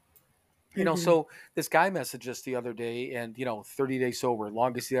us, right? So this guy messaged us the other day, and 30 days sober,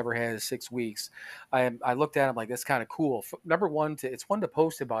 longest he ever had is 6 weeks. I looked at him like, that's kind of cool. Number one, it's one to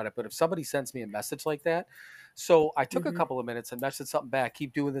post about it, but if somebody sends me a message like that, so I took a couple of minutes and messaged something back.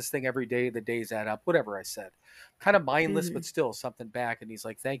 Keep doing this thing every day. The days add up. Whatever I said, kind of mindless, but still something back. And he's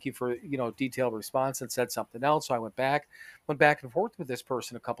like, "Thank you for detailed response," and said something else. So I went back and forth with this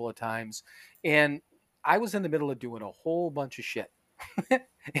person a couple of times, and I was in the middle of doing a whole bunch of shit.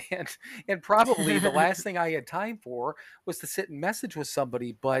 and probably the last thing I had time for was to sit and message with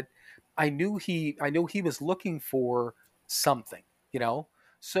somebody, but I knew he was looking for something,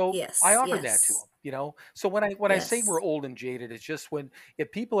 so I offered that to him, so when I say we're old and jaded, it's just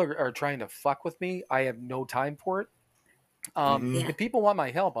if people are trying to fuck with me, I have no time for it. If people want my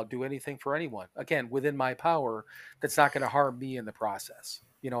help, I'll do anything for anyone, again, within my power, that's not going to harm me in the process.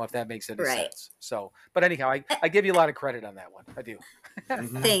 If that makes any sense. So, but anyhow, I give you a lot of credit on that one. I do.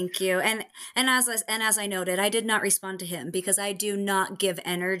 Thank you. And as I noted, I did not respond to him because I do not give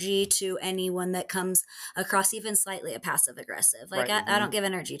energy to anyone that comes across even slightly a passive aggressive. Like I don't give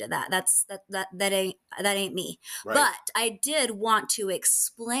energy to that. That ain't me. Right. But I did want to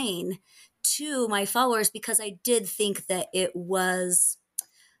explain to my followers, because I did think that it was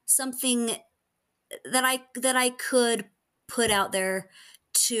something that I could put out there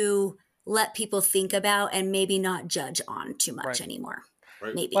to let people think about and maybe not judge on too much anymore.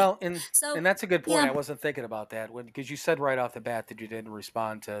 Right. Maybe. Well, and that's a good point. I wasn't thinking about that because you said right off the bat that you didn't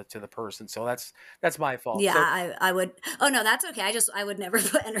respond to the person. So that's my fault. Yeah, so, I would. Oh no, that's okay. I would never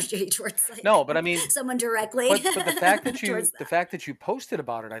put energy towards no, but I mean someone directly. But the fact that you posted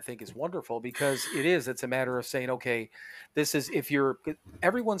about it, I think, is wonderful, because it's a matter of saying, okay, this is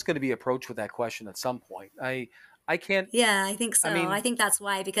everyone's going to be approached with that question at some point. I can't. Yeah, I think so. I think that's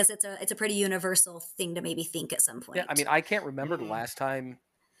why, because it's a pretty universal thing to maybe think at some point. Yeah, I can't remember the last time.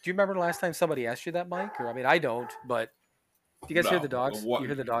 Do you remember the last time somebody asked you that, Mike? Or I don't. But do you guys hear the dogs? You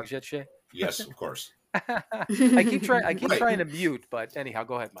hear the dogs yet, Shay? Yes, of course. I keep trying to mute, but anyhow,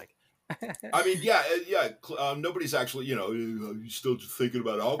 go ahead, Mike. I mean, nobody's actually, you still just thinking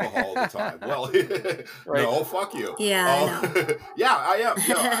about alcohol all the time. Well, Right. no, fuck you. Yeah, I know. Yeah, I am.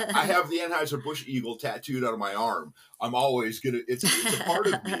 I have the Anheuser-Busch Eagle tattooed on my arm. I'm always it's a part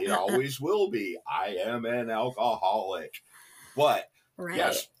of me. It always will be. I am an alcoholic. But, Right.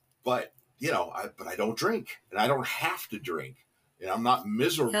 yes, but, I don't drink, and I don't have to drink, and I'm not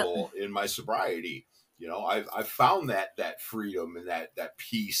miserable in my sobriety. I've found that freedom and that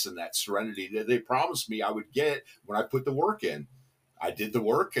peace and that serenity that they promised me I would get when I put the work in. I did the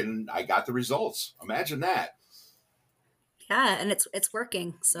work and I got the results. Imagine that. Yeah, and it's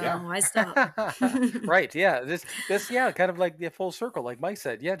working. So why stop? Right. Yeah. This kind of like the full circle, like Mike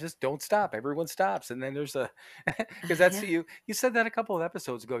said. Yeah, just don't stop. Everyone stops, and then there's because that's you said that a couple of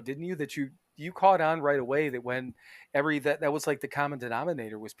episodes ago, didn't you? That you caught on right away that when that was like the common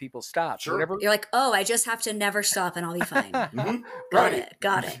denominator was people stopped. Sure. Whatever. You're like, oh, I just have to never stop and I'll be fine. Mm-hmm.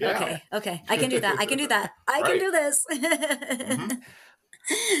 Got it. Yeah. Okay. I can do that. I can do this. Mm-hmm.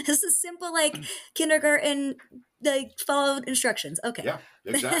 This is simple, like kindergarten, like follow instructions. Okay. Yeah,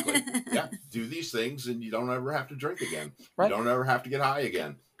 exactly. Yeah, do these things and you don't ever have to drink again. Right. You don't ever have to get high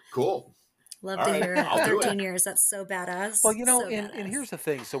again. Cool. Love All to right, hear it. I'll do 13 it. years. That's so badass. Well, So and badass. here's the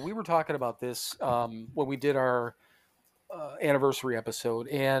thing. So we were talking about this when we did our anniversary episode,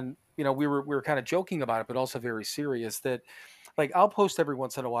 and we were kind of joking about it, but also very serious. That like I'll post every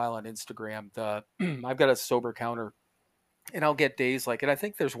once in a while on Instagram. I've got a sober counter. And I'll get days like, and I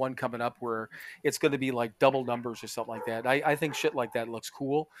think there's one coming up where it's going to be like double numbers or something like that. I think shit like that looks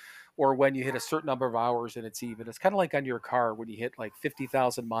cool. Or when you hit a certain number of hours and it's even. It's kind of like on your car when you hit like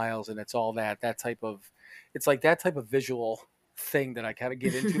 50,000 miles and it's all that type of, it's like that type of visual thing that I kind of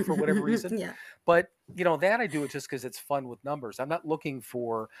get into for whatever reason. Yeah. But that I do it just because it's fun with numbers. I'm not looking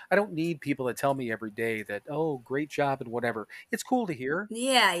for. I don't need people to tell me every day that, oh, great job and whatever. It's cool to hear.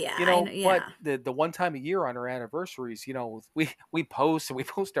 Yeah. But the one time a year on our anniversaries, we post and we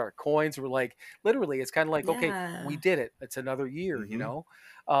post our coins. We're like, literally, it's kind of like, okay, we did it. It's another year,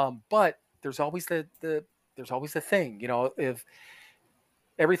 Mm-hmm. But there's always there's always the thing, if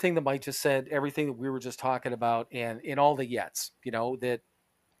everything that Mike just said, everything that we were just talking about, and in all the yets, that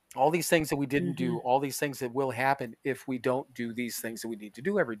all these things that we didn't do, all these things that will happen if we don't do these things that we need to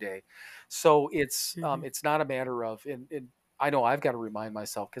do every day. So it's not a matter of, and I know I've got to remind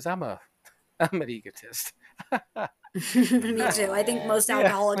myself because I'm an egotist. Me too. I think most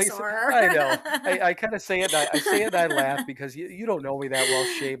alcoholics are. I know. I kind of say it. I say it. And I laugh because you don't know me that well,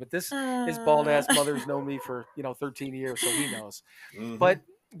 Shay. But his bald ass mother's known me for 13 years, so he knows. Mm-hmm. But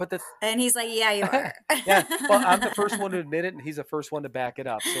and he's like, yeah, you are. Yeah. Well, I'm the first one to admit it, and he's the first one to back it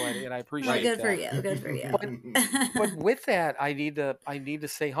up. So I appreciate good that. for you. Good for you. But with that, I need to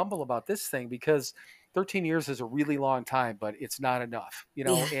stay humble about this thing because 13 years is a really long time, but it's not enough,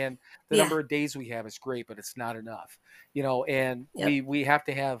 and the number of days we have is great, but it's not enough, and we have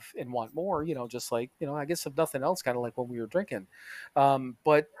to have and want more, just like, I guess if nothing else, kind of like when we were drinking.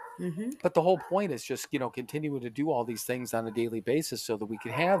 But the whole point is just, continuing to do all these things on a daily basis so that we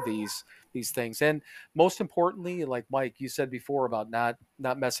can have these things. And most importantly, like Mike, you said before about not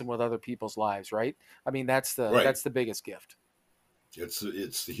messing with other people's lives, right? I mean, that's the biggest gift. It's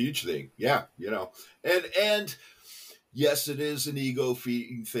the huge thing. Yeah. And yes, it is an ego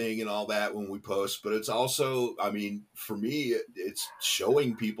feeding thing and all that when we post, but it's also, I mean, for me, it's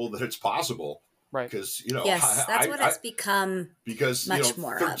showing people that it's possible. Right. Because, yes, that's what it's become. Because, much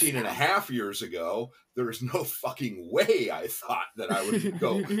more 13 and a half years ago, there was no fucking way I thought that I would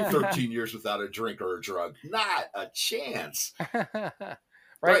go 13 years without a drink or a drug. Not a chance.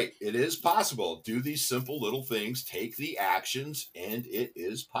 Right. It is possible. Do these simple little things, take the actions, and it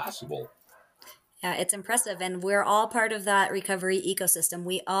is possible. Yeah, it's impressive. And we're all part of that recovery ecosystem.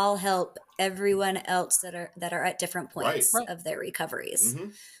 We all help everyone else that are at different points of their recoveries. Mm-hmm.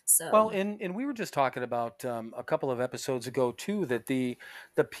 So well, and we were just talking about a couple of episodes ago too, that the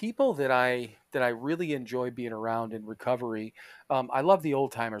people that I really enjoy being around in recovery, I love the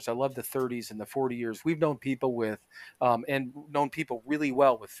old timers. I love the 30s and the 40 years. We've known people with and known people really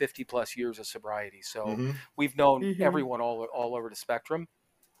well with 50 plus years of sobriety. So we've known everyone all over the spectrum.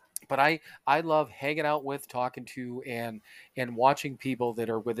 But I love hanging out with, talking to, and watching people that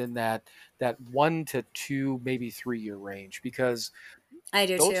are within that 1 to 2, maybe 3 year range, because I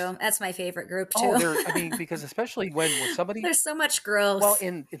do Those, too. That's my favorite group too. oh, I mean, because especially when somebody, There's so much growth. well,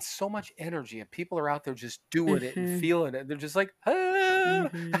 and it's so much energy, and people are out there just doing it and Mhm. feeling it. They're just like, ah.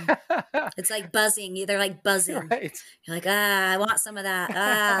 It's like buzzing. They're like buzzing. Right. You're like, I want some of that.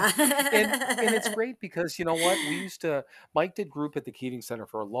 And it's great because you know what? Mike did group at the Keating Center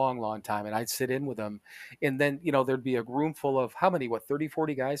for a long, long time, and I'd sit in with him. And then, there'd be a room full of how many, 30,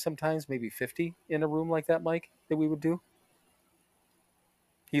 40 guys sometimes, maybe 50 in a room like that, Mike, that we would do.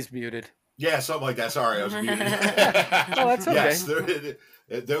 He's muted. Yeah, something like that. Sorry, I was muted. Oh, that's okay. Yes,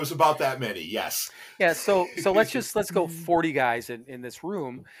 there was about that many. Yes. Yeah. So let's go 40 guys in this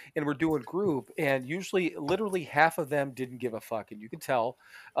room, and we're doing group, and usually, literally half of them didn't give a fuck, and you could tell.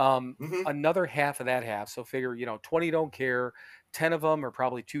 Another half of that half. So figure, 20 don't care. 10 of them are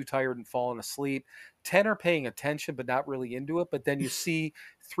probably too tired and falling asleep. 10 are paying attention, but not really into it. But then you see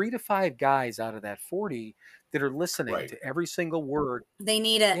 3 to 5 guys out of that 40 that are listening to every single word. They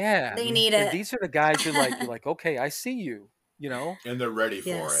need it. Yeah. They need and it. These are the guys you're like, okay, I see you, And they're ready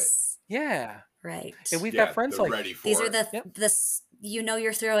for it. Yeah. Right. And we've got friends like ready for these it. are the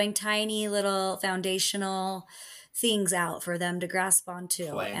you're throwing tiny little foundational things out for them to grasp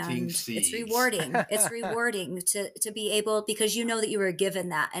onto. Planting and seeds. It's rewarding. It's rewarding to be able, because you know that you were given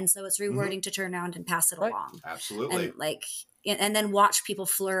that. And so it's rewarding to turn around and pass it along. Absolutely. And then watch people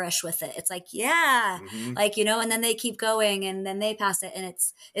flourish with it. It's like, and then they keep going and then they pass it, and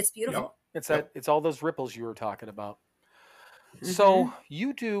it's beautiful. Yep. It's all those ripples you were talking about. So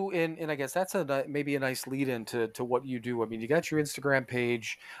you do, and I guess that's maybe a nice lead into what you do. I mean, you got your Instagram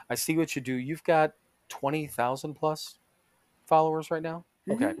page. I see what you do. You've got 20,000 plus followers right now.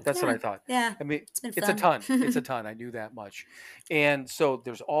 Okay, that's what I thought. Yeah, I mean, it's a ton. It's a ton. I knew that much. And so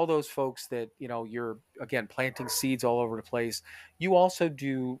there's all those folks that you're again planting seeds all over the place. You also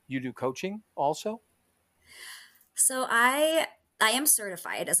do coaching also. So I am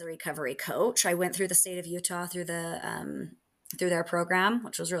certified as a recovery coach. I went through the state of Utah through their program,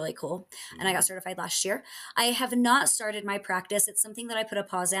 which was really cool. And I got certified last year. I have not started my practice. It's something that I put a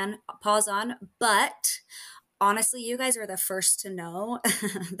pause on, but honestly, you guys are the first to know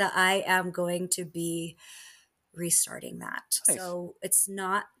that I am going to be restarting that. Nice. So it's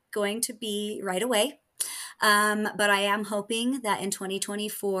not going to be right away. But I am hoping that in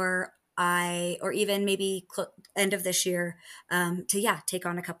 2024, or even maybe end of this year, to take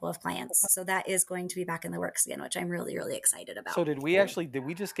on a couple of clients. So that is going to be back in the works again, which I'm really, really excited about. So did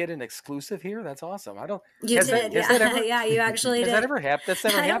we just get an exclusive here? That's awesome. You did. You actually did. Has that ever happened? That's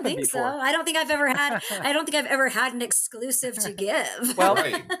never happened before. So. I don't think I've ever had an exclusive to give. Well,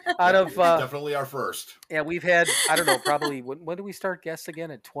 out of definitely our first. Yeah, we've had, I don't know, probably when do we start guests again?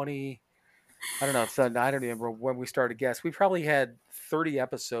 At 20. I don't know. So I don't remember when we started guests. We probably had 30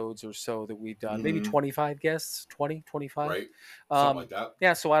 episodes or so that we've done. Maybe 25 guests, 20, 25. Right. Something like that.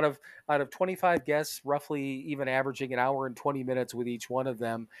 Yeah. So out of 25 guests, roughly even averaging an hour and 20 minutes with each one of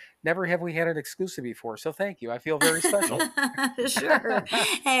them, never have we had an exclusive before. So thank you. I feel very special. Sure.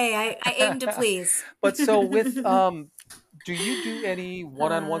 Hey, I aim to please. But so with, do you do any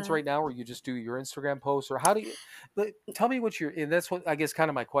one-on-ones right now, or you just do your Instagram posts, or how do you tell me what and that's what I guess kind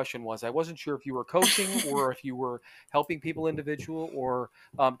of my question was. I wasn't sure if you were coaching or if you were helping people individual, or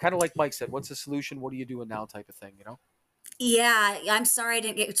kind of like Mike said, what's the solution? What are you doing now type of thing, Yeah, I'm sorry I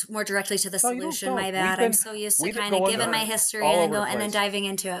didn't get more directly to the solution. My bad. I'm so used to kind of giving my history and then diving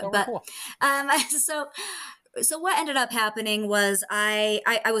into it. But cool. So what ended up happening was I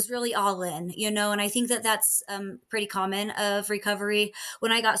was really all in, and I think that that's pretty common of recovery.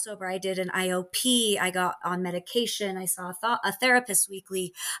 When I got sober, I did an IOP. I got on medication. I saw a therapist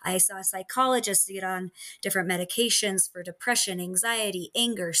weekly. I saw a psychologist to get on different medications for depression, anxiety,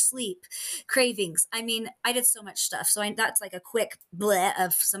 anger, sleep, cravings. I mean, I did so much stuff. So that's like a quick bleh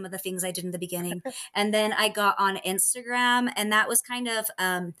of some of the things I did in the beginning. And then I got on Instagram, and that was kind of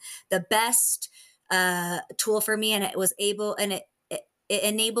the best tool for me, and it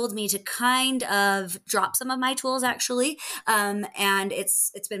enabled me to kind of drop some of my tools actually, and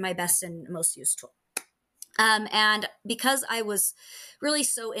it's been my best and most used tool. And because I was really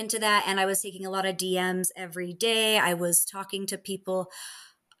so into that, and I was taking a lot of DMs every day, I was talking to people,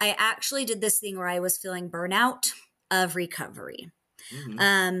 I actually did this thing where I was feeling burnout of recovery.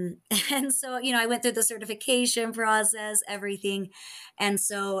 And so, I went through the certification process, everything. And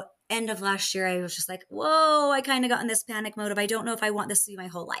so end of last year, I was just like, whoa, I kind of got in this panic mode of, I don't know if I want this to be my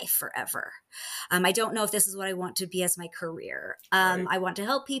whole life forever. I don't know if this is what I want to be as my career. Right. I want to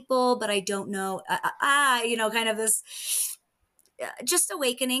help people, but I don't know, kind of this just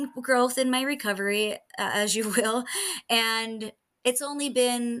awakening, growth in my recovery, as you will. And it's only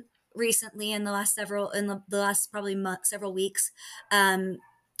been recently in the last probably several weeks,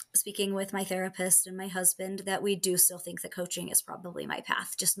 speaking with my therapist and my husband, that we do still think that coaching is probably my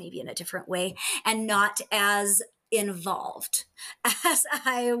path, just maybe in a different way and not as involved as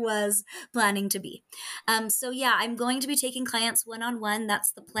I was planning to be. So yeah, I'm going to be taking clients one-on-one.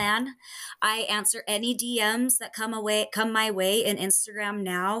 That's the plan. I answer any DMs that come my way in Instagram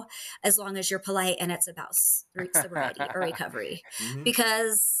now, as long as you're polite and it's about sobriety or recovery,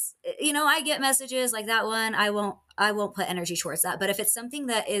 because I get messages like that one. I won't put energy towards that. But if it's something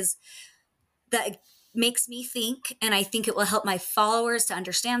that makes me think, and I think it will help my followers to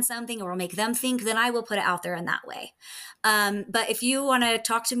understand something or will make them think, then I will put it out there in that way. But if you want to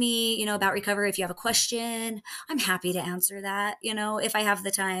talk to me, about recovery, if you have a question, I'm happy to answer that, if I have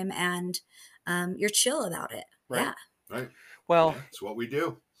the time and you're chill about it. Right. Yeah. Right. Well, that's what we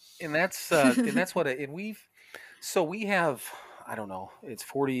do. And that's what we have, I don't know, it's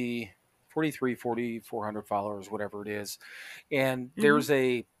 4,400 followers, whatever it is. And there's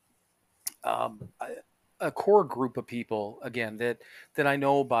a core group of people, again, that I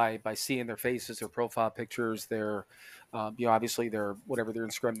know by seeing their faces, their profile pictures, their, obviously their, whatever their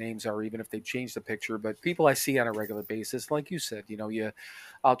Instagram names are, even if they change the picture, but people I see on a regular basis, like you said,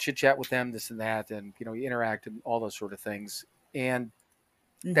 I'll chit chat with them, this and that, and, you interact and all those sort of things. And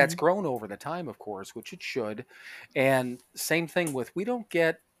that's grown over the time, of course, which it should. And same thing with, we don't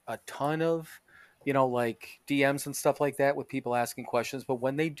get a ton of, like DMs and stuff like that with people asking questions, but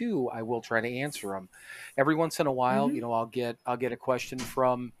when they do, I will try to answer them. Every once in a while, I'll get a question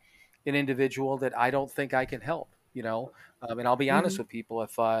from an individual that I don't think I can help, and I'll be honest with people.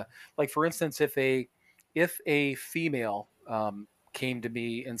 If, like for instance, if a female, came to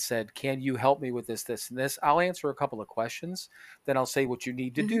me and said, "Can you help me with this, and this?" I'll answer a couple of questions. Then I'll say what you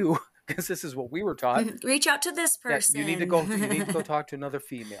need to do, because this is what we were taught. Reach out to this person. Yeah, you need to go talk to another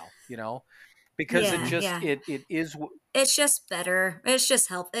female, because it is. It's just better. It's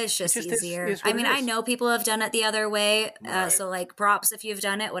just It's just easier. I know people have done it the other way. Right. So like props if you've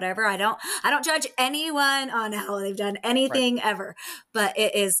done it, whatever. I don't judge anyone on how they've done anything ever, but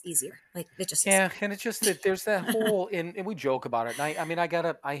it is easier. Like it just is. And it's just that there's that whole, and we joke about it.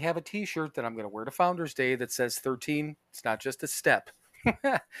 And I have a t-shirt that I'm going to wear to Founders Day that says 13. It's not just a step.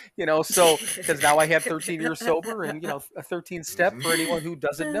 So because now I have 13 years sober, and a 13th step, for anyone who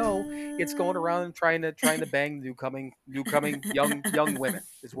doesn't know, it's going around and trying to bang newcoming young women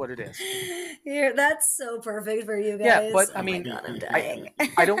is what it is. Yeah, that's so perfect for you guys. Yeah, but God, I'm dying.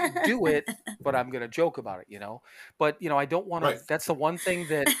 I don't do it, but I'm gonna joke about it, But I don't want to. That's the one thing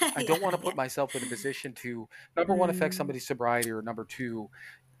that I don't want to put myself in a position to, number one, affect somebody's sobriety, or number two,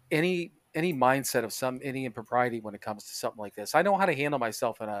 any mindset of any impropriety when it comes to something like this. I know how to handle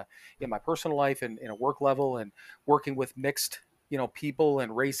myself in my personal life and in a work level, and working with mixed, people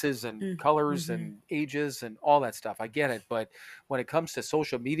and races and colors and ages and all that stuff. I get it. But when it comes to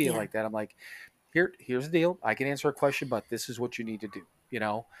social media like that, I'm like, here's the deal. I can answer a question, but this is what you need to do,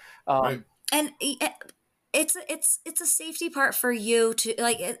 Right. And it's a safety part for you to,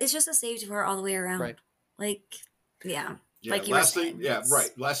 like, it's just a safety part all the way around. Right. Like, yeah. Yeah, like you were saying.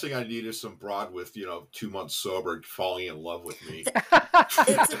 Last thing I need is some broad with 2 months sober falling in love with me.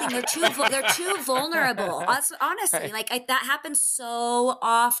 It's the thing, they're too vulnerable. Honestly, like that happens so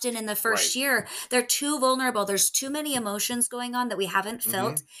often in the first year. They're too vulnerable. There's too many emotions going on that we haven't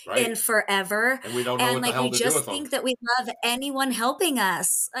felt in forever, and we don't know what the hell to do with them. We just think that we love anyone helping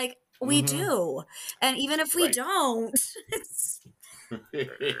us. Like we do, and even if we don't, and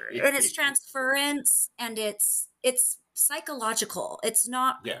it's transference, and it's psychological. It's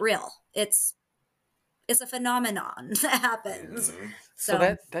not real. It's a phenomenon that happens. So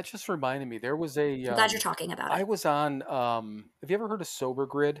that just reminded me. There was a. I'm glad you're talking about it. I was on. Have you ever heard of Sober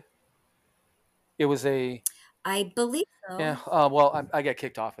Grid? It was a. I believe so. Yeah. Well, I got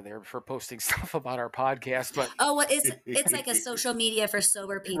kicked off of there for posting stuff about our podcast, but it's like a social media for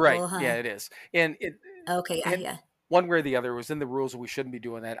sober people, right? Huh? Yeah, it is, and it. Okay. Yeah. One way or the other, it was in the rules, and we shouldn't be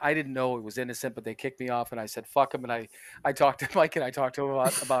doing that. I didn't know it was innocent, but they kicked me off, and I said, fuck them. And I talked to Mike, and I talked to him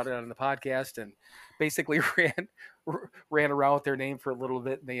about it on the podcast, and basically ran around with their name for a little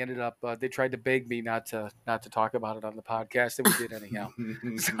bit. And they ended up, they tried to beg me not to talk about it on the podcast, and we did anyhow.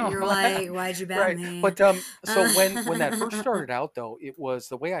 So, you're like, why'd you ban me? But so when that first started out, though, it was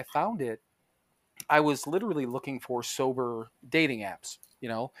the way I found it. I was literally looking for sober dating apps,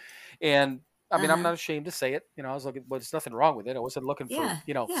 and I mean, I'm not ashamed to say it. You know, I was looking, but there's nothing wrong with it. I wasn't looking for, Yeah,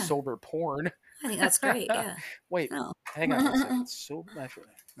 you know, yeah. sober porn. I think that's great. Yeah. Wait, No. hang on one second. So, no,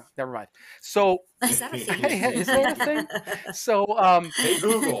 never mind. So, Is that a thing? is that a thing? So, Hey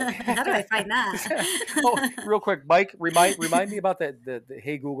Google. How do I find that? oh, real quick, Mike, remind me about the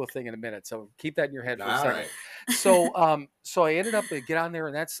Hey Google thing in a minute. So keep that in your head for a All second. right. So I ended up get on there,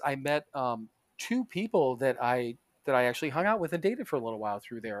 and I met two people that I actually hung out with and dated for a little while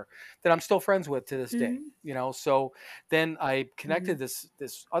through there that I'm still friends with to this day. You know, so then I connected this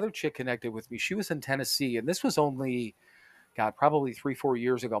other chick connected with me. She was in Tennessee, and this was only, God, probably 3-4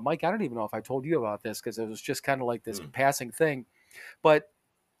 years ago. Mike, I don't even know if I told you about this because it was just kind of like this passing thing, but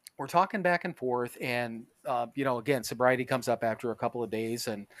we're talking back and forth, and you know, again, sobriety comes up after a couple of days,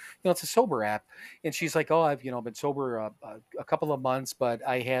 and you know, it's a sober app, and she's like, "Oh, I've been sober a couple of months, but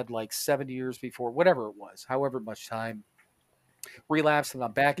I had like 7 years before, whatever it was, however much time, relapsed, and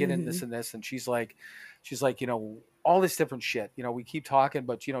I'm back in this and this." And she's like, you know, all this different shit. You know, we keep talking,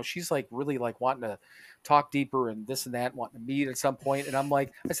 but you know, she's like really like wanting to talk deeper and this and that, wanting to meet at some point, and I'm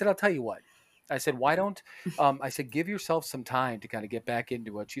like, I said, I'll tell you what. I said, why don't, I said, give yourself some time to kind of get back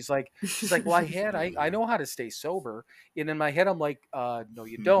into it. She's like, well, I know how to stay sober. And in my head, I'm like, no,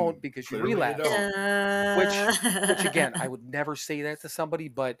 you don't, because you relapse. Which again, I would never say that to somebody,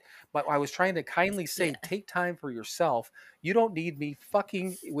 but I was trying to kindly say, take time for yourself. You don't need me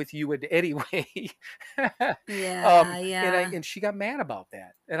fucking with you in any way. And she got mad about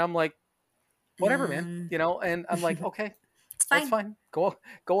that. And I'm like, whatever, man, you know, and I'm like, okay, that's fine. Go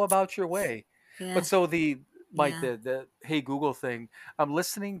about your way. Yeah. But so the Hey Google thing, I'm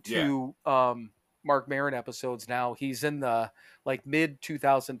listening to Mark Maron episodes now. He's in the like mid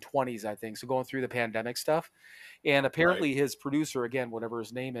 2020s, I think. So going through the pandemic stuff. And apparently his producer, again, whatever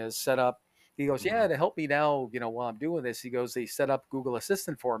his name is, set up, he goes, yeah, to help me now, you know, while I'm doing this, he goes, they set up Google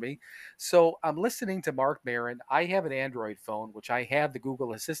Assistant for me. So I'm listening to Mark Maron. I have an Android phone, which I have the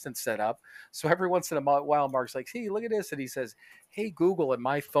Google Assistant set up. So every once in a while, Mark's like, hey, look at this. And he says, hey, Google, and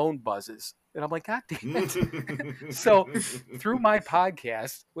my phone buzzes. And I'm like, God damn it. So through my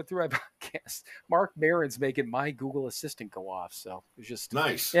podcast, Mark Maron's making my Google Assistant go off. So it's just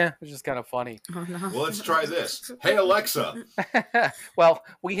nice. Yeah, it's just kind of funny. Oh, no. Well, let's try this. Hey, Alexa. Well,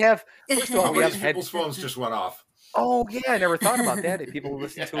 we have, first of all, how many people's phones just went off? Oh, yeah, I never thought about that. If people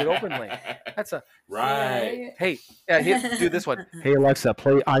listen to it openly. That's a right. Hey, here, do this one. Hey, Alexa,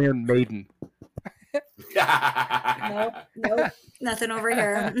 play Iron Maiden. Nope, nothing over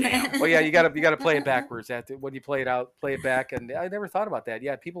here. Well, yeah, you gotta play it backwards. When you play it back. And I never thought about that.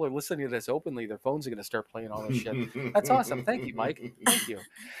 Yeah, people are listening to this openly. Their phones are gonna start playing all this shit. That's awesome. Thank you, Mike. Thank you.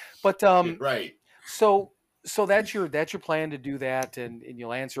 But right. So that's your plan to do that, and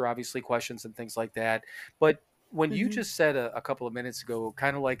you'll answer obviously questions and things like that. But when you just said a couple of minutes ago,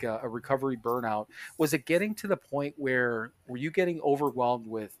 kind of like a recovery burnout, was it getting to the point where were you getting overwhelmed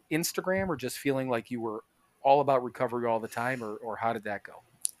with Instagram, or just feeling like you were all about recovery all the time, or how did that go?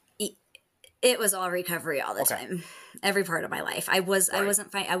 It was all recovery all the time. Every part of my life. I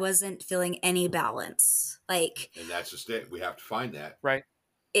wasn't feeling any balance. And that's just it. We have to find that. Right.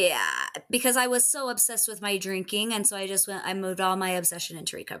 Yeah, because I was so obsessed with my drinking. And so I moved all my obsession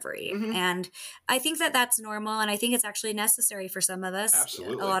into recovery. And I think that that's normal. And I think it's actually necessary for some of us,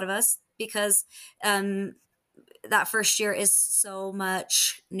 absolutely, a lot of us, because that first year is so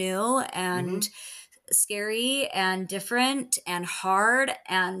much new and scary and different and hard,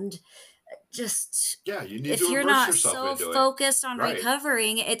 and just you need if to you're not so focused on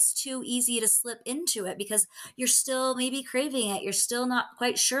recovering, it's too easy to slip into it because you're still maybe craving it. You're still not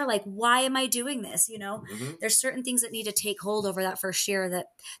quite sure, like, why am I doing this? You know, there's certain things that need to take hold over that first year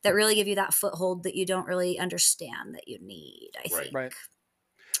that really give you that foothold that you don't really understand that you need, I think. Right.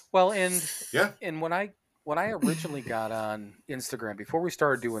 Well, and when I originally got on Instagram, before we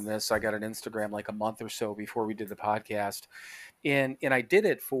started doing this, I got an Instagram like a month or so before we did the podcast, and I did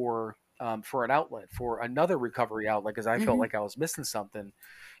it for an outlet, for another recovery outlet, because I felt like I was missing something.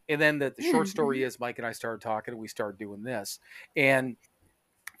 And then the short story is Mike and I started talking, and we started doing this. And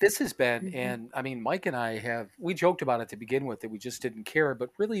this has been, and I mean, Mike and I we joked about it to begin with, that we just didn't care. But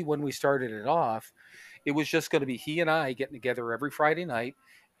really, when we started it off, it was just going to be he and I getting together every Friday night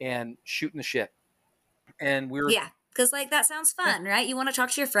and shooting the shit. And we were... Yeah. Because that sounds fun, right? You want to talk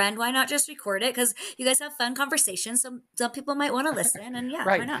to your friend. Why not just record it? Because you guys have fun conversations. Some people might want to listen, and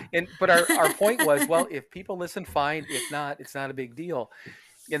why not? But our point was, well, if people listen, fine. If not, it's not a big deal.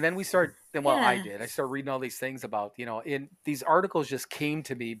 And then we start, and well, I Yeah. did. I started reading all these things about, in these articles just came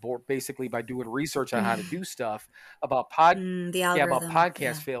to me basically by doing research on how to do stuff about The yeah, about algorithm.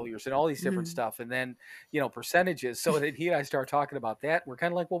 podcast failures and all these different Mhm. stuff. And then, percentages. So then he and I start talking about that. We're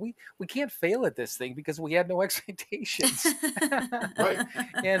kind of like, well, we can't fail at this thing because we had no expectations. Right.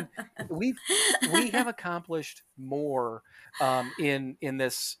 And we have accomplished more in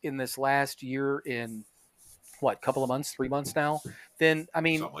this last year, in what, couple of months, 3 months now, than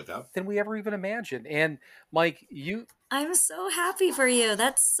Something like that. than we ever even imagined. And Mike, I'm so happy for you.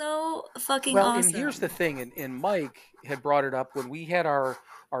 That's so fucking well, and here's the awesome. thing, and Mike had brought it up when we had our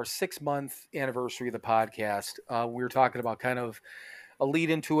 6 month anniversary of the podcast. We were talking about kind of a lead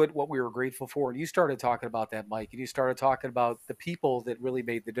into it, what we were grateful for, and you started talking about that, Mike, and you started talking about the people that really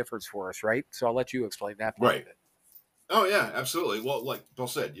made the difference for us, right? So I'll let you explain that part of Right. it. Oh yeah, absolutely. Well, like Bill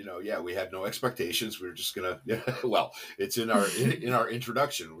said, yeah, we had no expectations. We were just gonna, yeah. Well, it's in our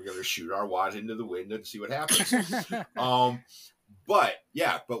introduction. We're gonna shoot our wad into the wind and see what happens. Um, but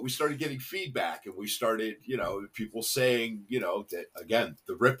we started getting feedback, and we started, people saying, that again,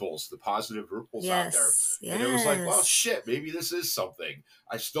 the ripples, the positive ripples out there, Yes. and it was like, well, Yes. shit, maybe this is something.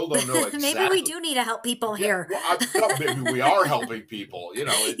 I still don't know Maybe we exactly. do need to help people Yeah, here. well, no, maybe we are helping people.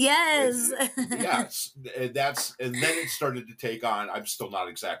 Yes. Yes, and then it started to take on. I'm still not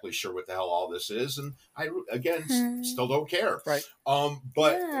exactly sure what the hell all this is, and I again still don't care. Right.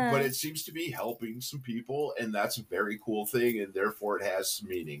 But Yeah. it seems to be helping some people, and that's a very cool thing, and therefore it has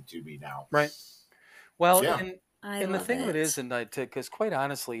meaning to me now. Right. Well, Yeah. I and the love thing of it is, it. and because quite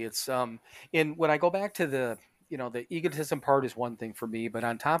honestly, it's in when I go back to the egotism part is one thing for me, but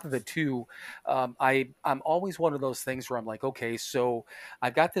on top of it too, I'm always one of those things where I'm like, okay, so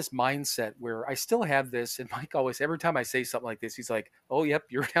I've got this mindset where I still have this, and Mike always, every time I say something like this, he's like, oh, yep,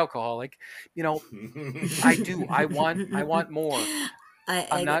 you're an alcoholic. You know, I do. I want more. I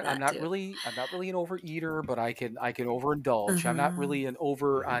get I'm that not too. really an overeater, but I can overindulge. I'm not Uh-huh. really an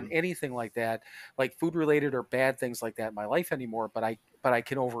over on anything like that, like food related or bad things like that in my life anymore, but I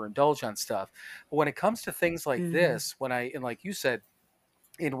can overindulge on stuff. But when it comes to things like Mhm. this, and like you said,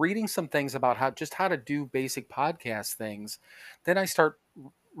 in reading some things about how to do basic podcast things, then I start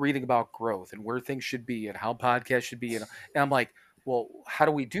reading about growth and where things should be and how podcasts should be, and I'm like, well, how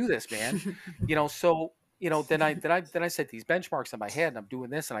do we do this, man? So then I set these benchmarks in my head, and I'm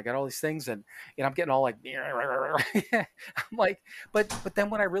doing this, and I got all these things, and I'm getting all like, I'm like, but then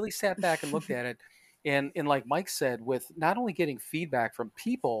when I really sat back and looked at it, and like Mike said, with not only getting feedback from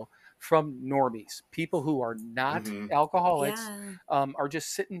people, from normies, people who are not Hmm. alcoholics, Yeah. are just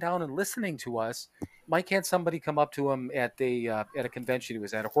sitting down and listening to us. Mike had somebody come up to him at a convention. He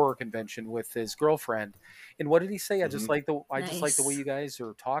was at a horror convention with his girlfriend, and what did he say? Hmm. I just like the way Nice. you guys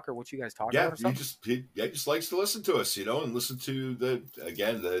are talk, or what you guys talk Yeah, about, or something. he just likes to listen to us, and listen to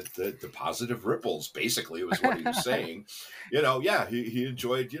the positive ripples. Basically, was what he was saying. Yeah, he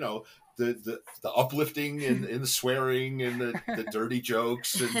enjoyed the uplifting and the swearing and the dirty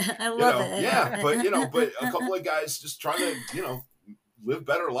jokes, and I love yeah, but a couple it. of guys just trying to live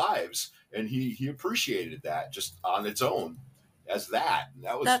better lives, and he appreciated that just on its own as that. And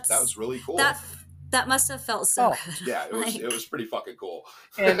that That's was really cool. that that must have felt so Oh, good. Yeah, it Like was pretty fucking cool.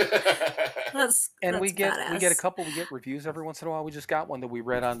 and and that's badass. we get reviews every once in a while. We just got one that we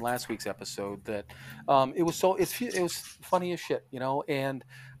read on last week's episode that it was funny as shit, and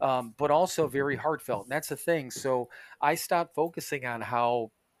but also very heartfelt, and that's the thing. So I stopped focusing on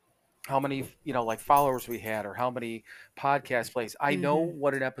how many like followers we had or how many podcast plays. I know Hmm.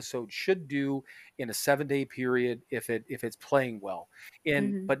 what an episode should do in a 7-day period if it's playing well.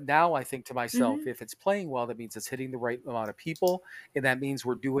 And Hmm. but now I think to myself, Hmm. if it's playing well, that means it's hitting the right amount of people, and that means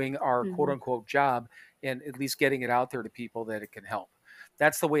we're doing our quote Hmm. unquote job, and at least getting it out there to people that it can help.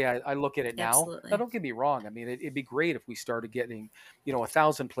 That's the way I look at it now. Now, Absolutely. don't get me wrong. I mean, it'd be great if we started getting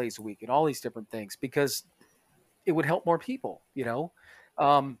 1,000 plays a week and all these different things, because it would help more people.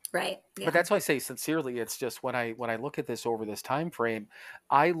 Right. But Yeah. that's why I say sincerely, it's just when I look at this over this time frame,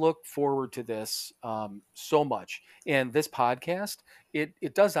 I look forward to this so much. And this podcast,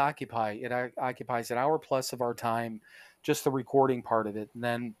 it does occupies an hour plus of our time, just the recording part of it, and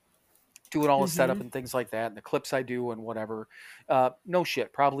then doing all the setup Hmm. and things like that, and the clips I do and whatever. No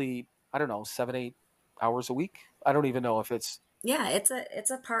shit, probably, I don't know, 7-8 hours a week. I don't even know if it's Yeah. It's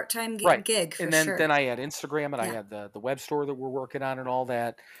a part-time right. gig And for then sure. I had Instagram, and I Yeah. had the web store that we're working on and all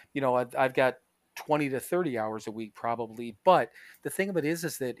that. I've got 20 to 30 hours a week probably. But the thing of it is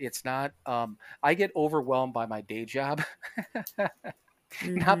that it's not, I get overwhelmed by my day job,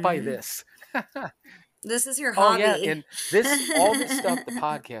 not by Hmm. this. This is your Oh yeah. hobby. And all this stuff, the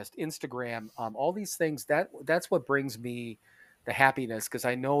podcast, Instagram, all these things, that's what brings me happiness, because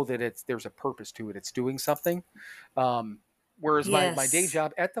I know that there's a purpose to it. It's doing something. Whereas my day Yes.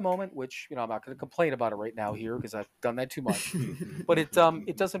 job at the moment, which, I'm not going to complain about it right now here because I've done that too much, but it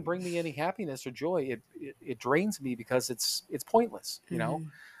doesn't bring me any happiness or joy. It drains me because it's pointless.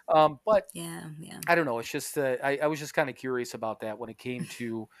 But Yeah. Yeah. I don't know. It's just I was just kind of curious about that when it came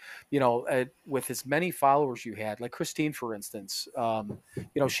to, with as many followers you had, like Christine, for instance.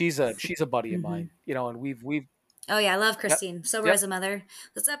 She's a buddy of mine. And we've Oh yeah, I love yep, Christine. Sober yep. as a mother.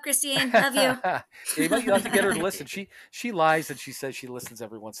 What's up, Christine? Love you. Yeah, you'll have to get her to listen. She lies and she says she listens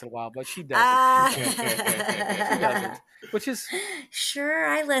every once in a while, but she doesn't. Ah. She doesn't, which is. Sure,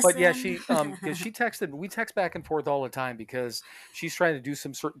 I But yeah, listen. because we text back and forth all the time because she's trying to do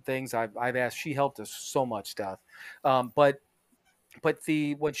some certain things. I've asked. She helped us so much stuff, but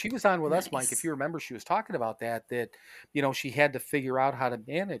when she was on with us, Mike, if Nice. you remember, she was talking about that she had to figure out how to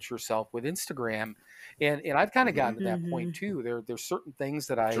manage herself with Instagram, and I've kind of gotten to that point too. There's certain things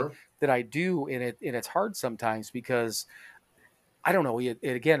that Sure. I do, and it's hard sometimes because I don't know.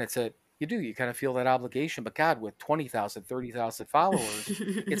 Again, you kind of feel that obligation, but God, with 20,000, 30,000 followers,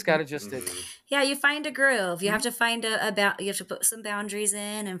 it's got to just Yeah, you find a groove. You have Mhm. to find you have to put some boundaries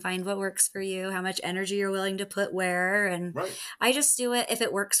in and find what works for you, how much energy you're willing to put where. And Right. I just do it if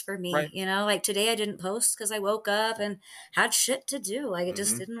it works for me. Right. Like today I didn't post because I woke up and had shit to do. Like it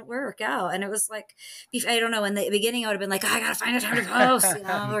just didn't work out. And it was like, I don't know, in the beginning I would have been like, oh, I gotta find a time to post,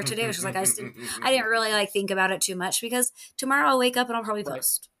 or today it was just like, I didn't really like think about it too much because tomorrow I'll wake up and I'll probably Right.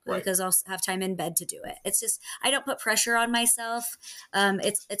 post. Right. Because I'll have time in bed to do it. It's just I don't put pressure on myself.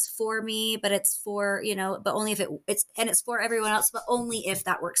 It's for me, but it's for but only if it's for everyone else, but only if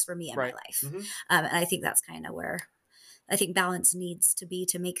that works for me in Right. my life. And I think that's kind of where I think balance needs to be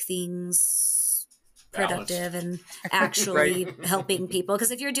to make things productive and actually helping people.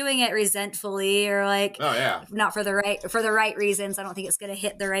 Because if you're doing it resentfully or like not for the right reasons, I don't think it's going to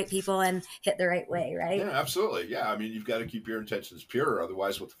hit the right people and hit the right way, right? Yeah, absolutely. Yeah, I mean, you've got to keep your intentions pure,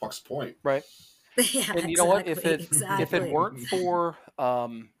 otherwise, what the fuck's the point? Right. Yeah, And you know what? If it exactly. weren't for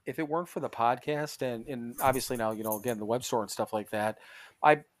the podcast and obviously now again the web store and stuff like that,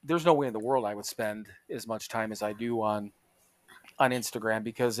 there's no way in the world I would spend as much time as I do on Instagram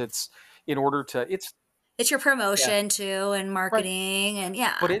because it's your promotion too and right. marketing and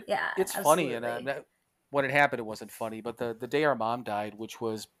But it's absolutely. funny and when it happened, it wasn't funny. But the day our mom died, which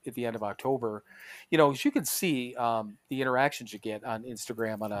was at the end of October, as you can see, the interactions you get on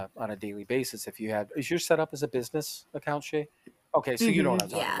Instagram on a daily basis. Is yours set up as a business account, Shay? Okay, so you know what I'm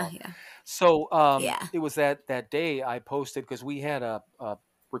talking about. Yeah. So Yeah. it was that day I posted because we had a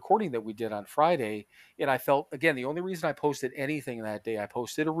recording that we did on Friday, and I felt again the only reason I posted anything that day, I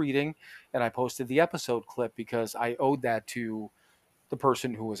posted a reading and I posted the episode clip because I owed that to the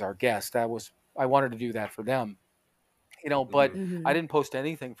person who was our guest. I wanted to do that for them, but I didn't post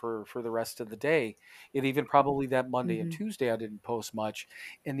anything for the rest of the day. And even probably that Monday and Tuesday, I didn't post much.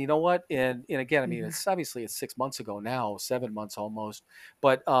 And you know what? And again, I mean, it's 6 months ago now, 7 months almost,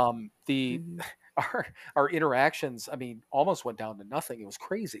 but the our interactions, I mean, almost went down to nothing. It was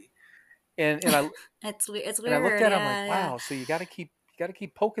crazy. And I It's weird. and I looked at it, I'm like, wow. So you got to keep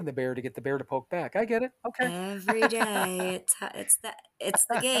poking the bear to get the bear to poke back. I get it. Okay. Every day. It's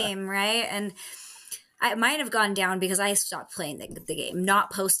the game, right? And I might have gone down because I stopped playing the game,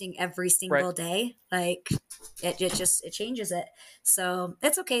 not posting every single day. Like it changes it. So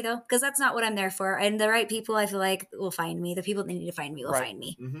it's okay though, because that's not what I'm there for. And the right people, I feel like, will find me. The people that need to find me will find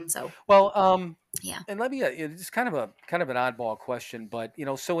me. So well, yeah. And let me it's kind of an oddball question, but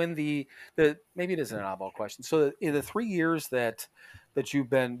so in the maybe it isn't an oddball question. So in the 3 years that you've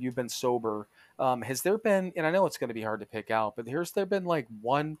been sober, has there been, and I know it's going to be hard to pick out, but has there been like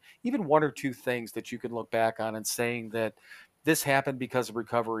one or two things that you can look back on and saying that this happened because of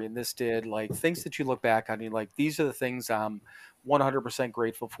recovery and this did, like things that you look back on and you're like, these are the things I'm 100%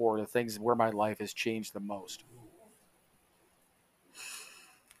 grateful for, the things where my life has changed the most?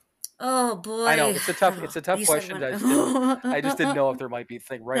 Oh boy. I know it's a tough question. I just didn't know if there might be a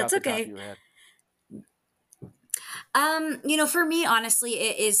thing right off the top of your head. For me, honestly,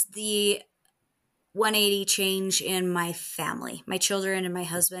 it is the 180 change in my family, my children and my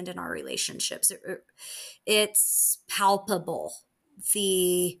husband and our relationships. It's palpable.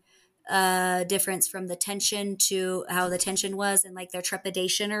 The difference from the tension to how the tension was and like their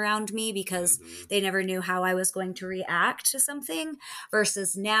trepidation around me because they never knew how I was going to react to something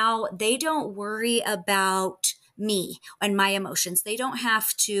versus now they don't worry about me and my emotions. They don't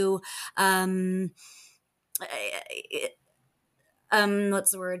have to,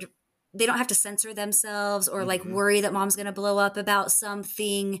 what's the word? they don't have to censor themselves or like worry that mom's going to blow up about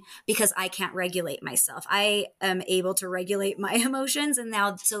something because I can't regulate myself. I am able to regulate my emotions. And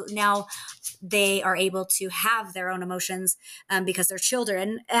now they are able to have their own emotions because they're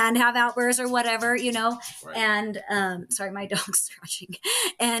children and have outbursts or whatever, you know? Right. And sorry, my dog's scratching.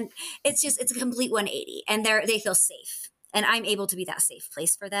 And it's a complete 180 and they feel safe. And I'm able to be that safe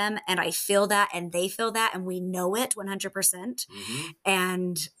place for them. And I feel that and they feel that and we know it 100%.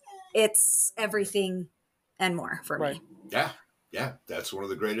 And it's everything and more for me. Yeah. Yeah. That's one of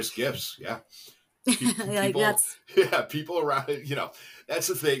the greatest gifts. Yeah. Like people around, you know, that's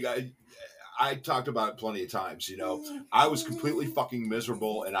the thing. I talked about it plenty of times, you know, I was completely fucking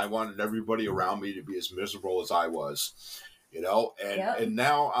miserable and I wanted everybody around me to be as miserable as I was, you know, and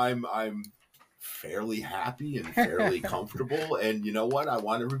now I'm fairly happy and fairly comfortable. And you know what? I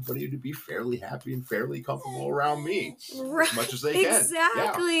want everybody to be fairly happy and fairly comfortable around me as much as they can.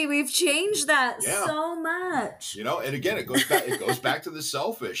 Exactly. Yeah. We've changed that so much. You know, and again, it goes back to the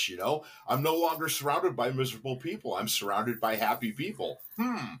selfish, you know. I'm no longer surrounded by miserable people. I'm surrounded by happy people.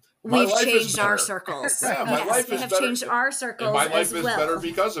 We've changed our circles. Yeah, my life we is have better. Changed our circles. And my life is well. Better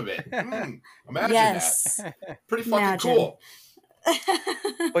because of it. Imagine that. Pretty fucking cool.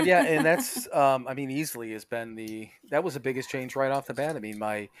 But yeah, and that's I mean, easily has been that was the biggest change right off the bat. I mean,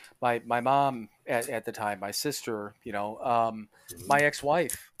 my mom at the time, my sister, you know, my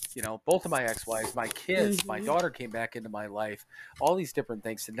ex-wife, you know, both of my ex-wives, my kids, my daughter came back into my life, all these different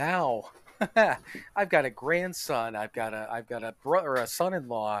things. And now I've got a grandson, I've got a brother, a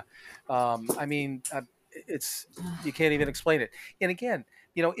son-in-law. I mean, it's, you can't even explain it. And again,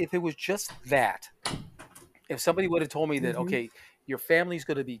 you know, if it was just that, if somebody would have told me that, okay, your family's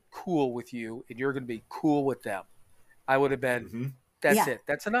going to be cool with you and you're going to be cool with them, I would have been, that's it.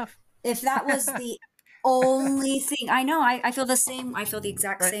 That's enough. If that was the only thing, I know, I feel the same. I feel the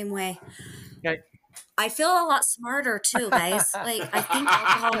exact same way. Yeah. I feel a lot smarter too, guys. Like, I think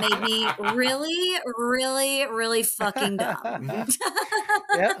alcohol made me really, really, really fucking dumb.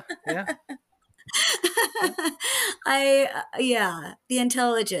 Yeah. The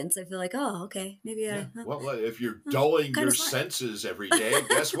intelligence. I feel like, oh, okay, maybe well, if you're dulling your senses every day,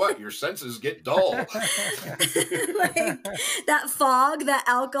 guess what? Your senses get dull. Like that fog, that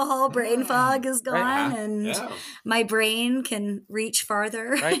alcohol brain fog is gone, and my brain can reach farther.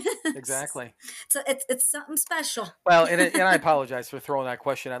 Right, exactly. So it's something special. Well, and I apologize for throwing that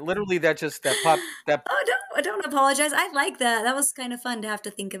question out. Literally, that popped. Oh, don't apologize. I like that. That was kind of fun to have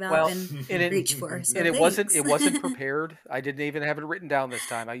to think about and reach for. So and it wasn't prepared. I didn't even have it written down this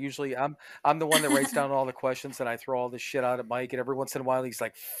time. I usually I'm the one that writes down all the questions and I throw all this shit out at Mike. And every once in a while he's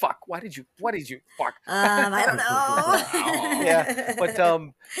like, "Fuck, what did you fuck?" I don't know. Yeah, but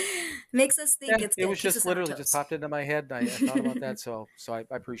makes us think. Yeah, it was just literally just popped into my head, and I thought about that. So I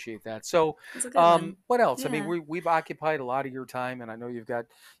appreciate that. So what else? Yeah. I mean, we've occupied a lot of your time, and I know you've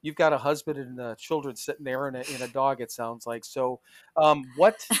got a husband and children sitting there and a dog. It sounds like. So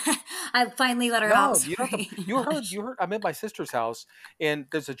what? I finally let her out. You heard. I'm at my sister's house, and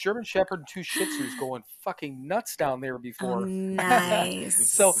there's a German Shepherd and 2 Shih Tzus going fucking nuts down there before. Oh,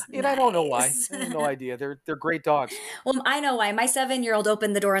 nice. So, and I don't know why. I have no idea. They're great dogs. Well, I know why. My 7-year-old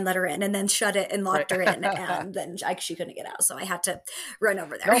opened the door and let her in, and then shut it and locked her in, and then she couldn't get out. So I had to run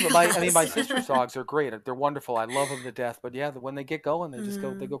over there. No, but my sister's dogs are great. They're wonderful. I love them to death. But yeah, when they get going,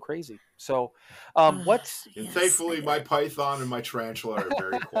 they go crazy. So, what's and thankfully my python and my tarantula are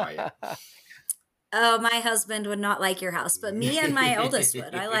very quiet. Oh, my husband would not like your house, but me and my oldest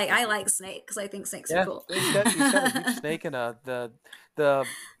would. I like snakes. I think snakes are cool. He's got a huge snake and the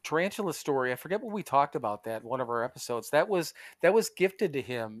tarantula story. I forget what we talked about that in one of our episodes. That was gifted to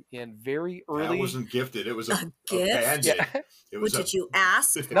him in very early. That wasn't gifted. It was a gift. Abandoned. Yeah. It was did you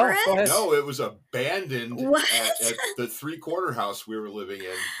ask for no, it? No, it was abandoned at the 3-quarter house we were living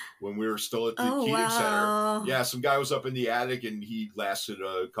in when we were still at the Keating Center. Yeah, some guy was up in the attic and he lasted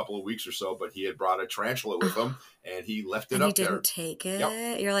a couple of weeks or so, but he had brought a tarantula with him and he left it up there. And he didn't take it?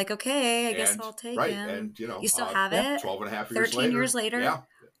 Yep. You're like, okay, I guess I'll take it. And you still have it? 12 and a half years 13 later. years later? Yeah.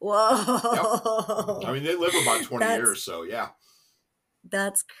 Whoa. Yep. I mean, they live about 20 years, so yeah.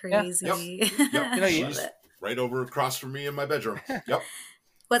 That's crazy. Yep. She's right over across from me in my bedroom. Yep.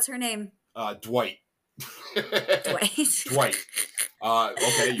 What's her name? Dwight. Dwight.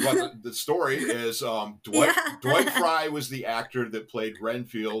 Okay, you want the story is Dwight Fry was the actor that played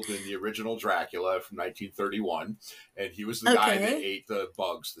Renfield in the original Dracula from 1931, and he was the guy that ate the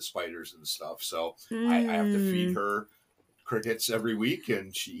bugs, the spiders and stuff. So I have to feed her crickets every week,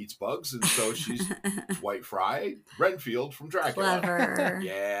 and she eats bugs, and so she's Dwight Fry Renfield from Dracula. Clever.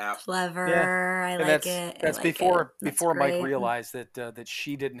 Yeah. Clever. Yeah. I And like that's it. that's I like before it. That's before Mike great. realized that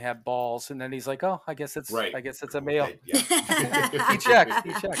she didn't have balls, and then he's like, oh, I guess it's Right. I guess it's a male. Okay, yeah. He checked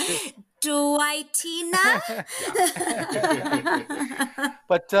too. Dwightina.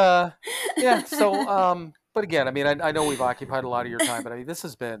 But yeah, so but again, I mean, I know we've occupied a lot of your time, but I mean, this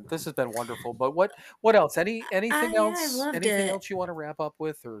has been wonderful. But what else? Anything Yeah, I've else? loved Anything it. else you want to wrap up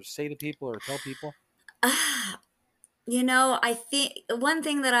with, or say to people, or tell people? You know, I think one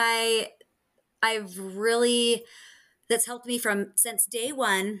thing that I've really that's helped me from since day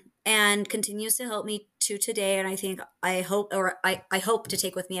one and continues to help me to today, and I think I hope to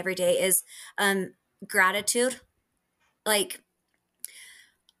take with me every day is gratitude. Like,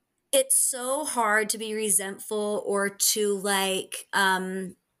 it's so hard to be resentful or to like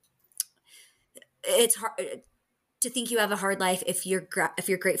it's hard to think you have a hard life if you're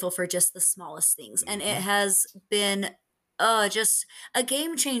grateful for just the smallest things. And it has been just a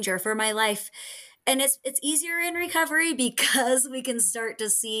game changer for my life. And it's easier in recovery because we can start to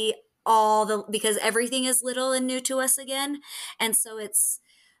see because everything is little and new to us again. And so it's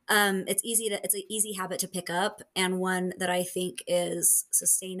an easy habit to pick up, and one that I think is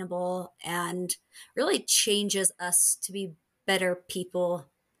sustainable and really changes us to be better people,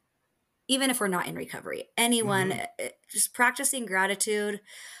 even if we're not in recovery. Anyone, just practicing gratitude.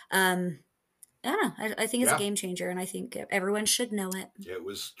 I don't know. I think it's a game changer, and I think everyone should know it. It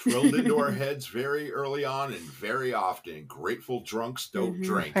was drilled into our heads very early on and very often. Grateful drunks don't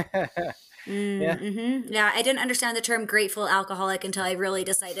drink. Yeah, I didn't understand the term grateful alcoholic until I really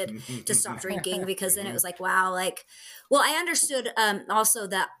decided to stop drinking, because then it was like, wow, I understood also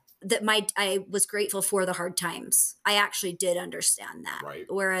that I was grateful for the hard times. I actually did understand that. Right.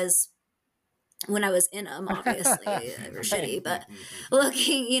 Whereas when I was in them, obviously they were shitty, but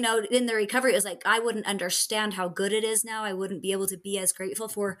looking, in the recovery, it was like, I wouldn't understand how good it is now. I wouldn't be able to be as grateful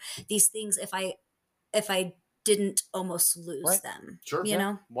for these things if I didn't almost lose them. Sure.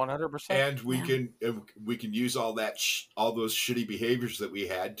 100%. And we can use all that all those shitty behaviors that we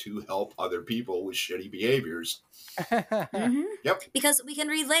had to help other people with shitty behaviors. Yep. Because we can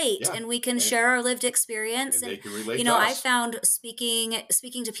relate and we can share our lived experience. And they can relate to us. I found speaking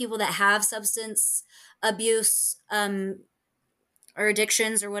to people that have substance abuse or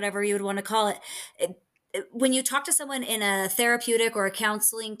addictions, or whatever you would want to call it, when you talk to someone in a therapeutic or a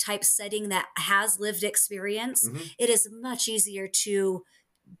counseling type setting that has lived experience, it is much easier to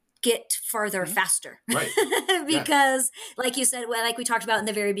get farther faster. Right. Because like you said, like we talked about in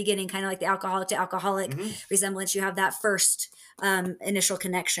the very beginning, kind of like the alcoholic to alcoholic resemblance, you have that first initial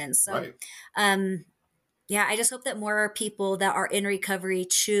connection. So, I just hope that more people that are in recovery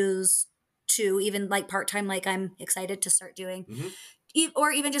choose to, even like part-time, like I'm excited to start doing,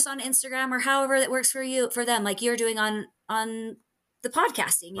 or even just on Instagram or however that works for them, like you're doing on the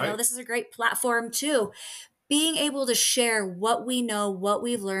podcasting. You know, this is a great platform too. Being able to share what we know, what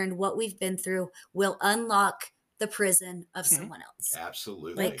we've learned, what we've been through will unlock the prison of someone else.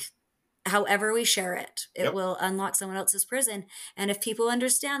 Absolutely. Like, however we share it, it will unlock someone else's prison. And if people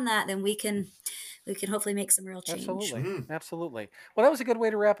understand that, then we can hopefully make some real change. Absolutely. Well, that was a good way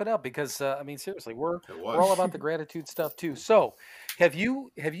to wrap it up, because I mean, seriously, we're all about the gratitude stuff too. So, have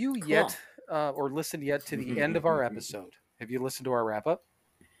you yet or listened yet to the end of our episode? Have you listened to our wrap up?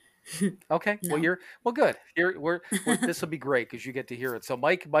 Okay. No. Well, good. This will be great because you get to hear it. So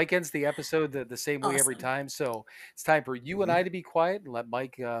Mike ends the episode the same way every time. So it's time for you and I to be quiet and let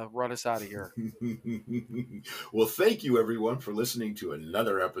Mike run us out of here. Well, thank you everyone for listening to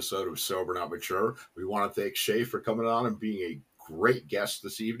another episode of Sober Not Mature. We want to thank Shay for coming on and being a great guest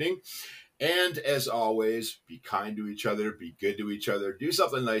this evening. And as always, be kind to each other, be good to each other, do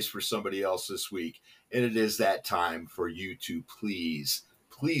something nice for somebody else this week. And it is that time for you to please,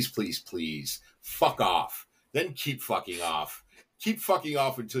 fuck off. Then keep fucking off. Keep fucking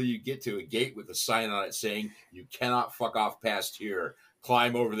off until you get to a gate with a sign on it saying, you cannot fuck off past here.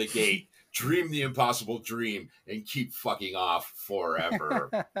 Climb over the gate, dream the impossible dream, and keep fucking off forever.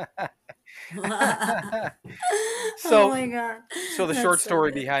 Oh my God. So the short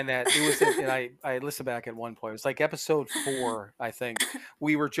story behind that, it was, and I listened back at one point. It was like episode 4, I think.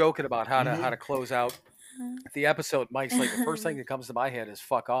 We were joking about how to close out the episode. Mike's like, the first thing that comes to my head is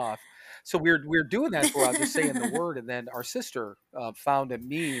fuck off. So we're doing that for a while, just saying the word, and then our sister found a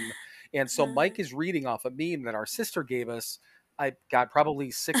meme, and so Mike is reading off a meme that our sister gave us. I got probably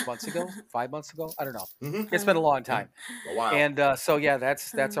 6 months ago, 5 months ago. I don't know. It's been a long time. A while. And so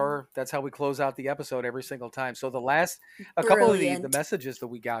that's how we close out the episode every single time. So a couple of the messages that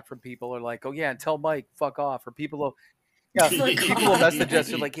we got from people are like, oh yeah, and tell Mike fuck off, or people will. Yeah, people will message us.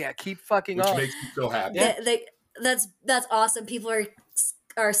 They're like, yeah, keep fucking which off. makes me so happy. Yeah. That's awesome. People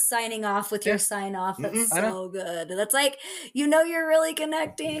are signing off with your sign off. That's so good. That's like, you're really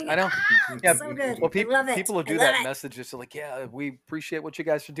connecting. I know. Yeah, so good. Well, I love it. people who do that message just like, yeah, we appreciate what you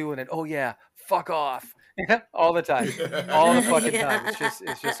guys are doing, and oh yeah, fuck off, all the time, all the fucking time.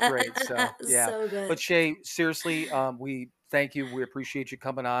 It's just great. So yeah. So good. But Shay, seriously, we thank you. We appreciate you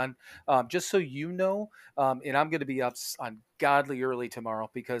coming on. Just so you know, and I'm going to be up ungodly early tomorrow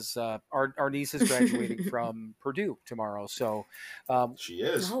because our niece is graduating from Purdue tomorrow. So she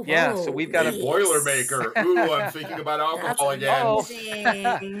is. Oh, yeah. So we've got a Boilermaker. Ooh, I'm thinking about alcohol again.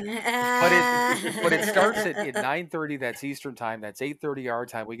 But it starts at 9:30. That's Eastern time. That's 8:30 our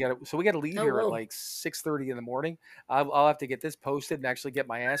time. We got to leave here at like 6:30 in the morning. I'll have to get this posted and actually get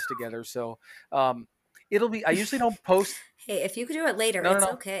my ass together. So it'll be. I usually don't post. Hey, if you could do it later, no.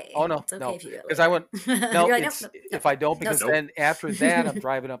 okay. Oh no, it's okay no. if you do it Because I went. No, like, if I don't, because then after that, I'm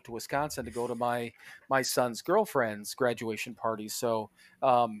driving up to Wisconsin to go to my son's girlfriend's graduation party. So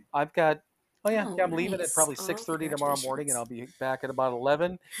I've got. I'm leaving at probably 6:30 tomorrow morning, and I'll be back at about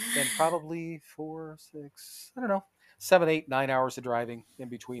 11, and probably 4, 6, I don't know, 7, 8, 9 hours of driving in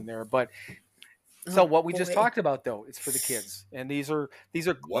between there. But so what we just talked about, though, it's for the kids, and these are.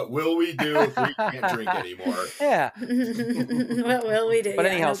 What will we do if we can't drink anymore? Yeah. What will we do? But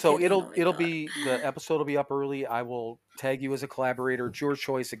anyhow, so it'll be, the episode will be up early. I will tag you as a collaborator. It's your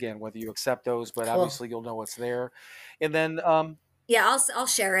choice again whether you accept those, but obviously you'll know what's there, and then. Yeah, I'll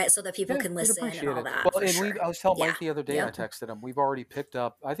share it so that people can listen and all that. Well, and I was telling Mike the other day, I texted him, we've already picked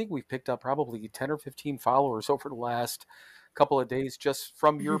up, I think we've picked up probably 10 or 15 followers over the last couple of days just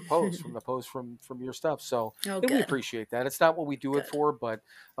from your post, from the post from your stuff. So we appreciate that. It's not what we do it for, but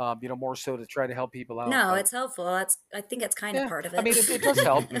more so to try to help people out. No, it's helpful. I think it's kind of part of it. I mean, it does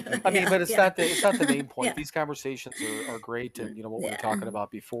help. I mean, but it's not the main point. Yeah. These conversations are great, and what we were talking about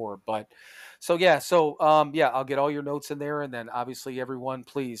before. But I'll get all your notes in there, and then obviously everyone,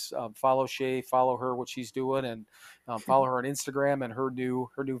 please follow Shay, follow her, what she's doing, and follow her on Instagram and her new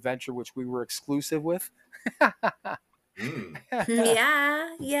venture, which we were exclusive with.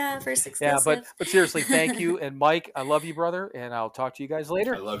 Yeah, first exclusive. Yeah, but seriously, thank you. And Mike, I love you, brother, and I'll talk to you guys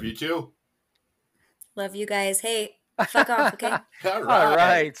later. I love you too. Love you guys. Hey, fuck off, okay? All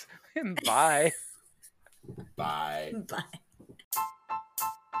right. Bye. Bye. Bye.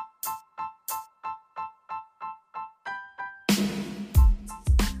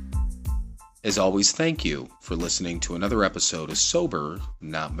 As always, thank you for listening to another episode of Sober,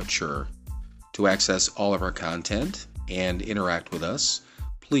 Not Mature. To access all of our content and interact with us,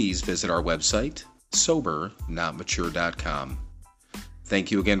 please visit our website, SoberNotMature.com. Thank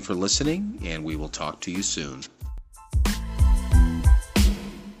you again for listening, and we will talk to you soon.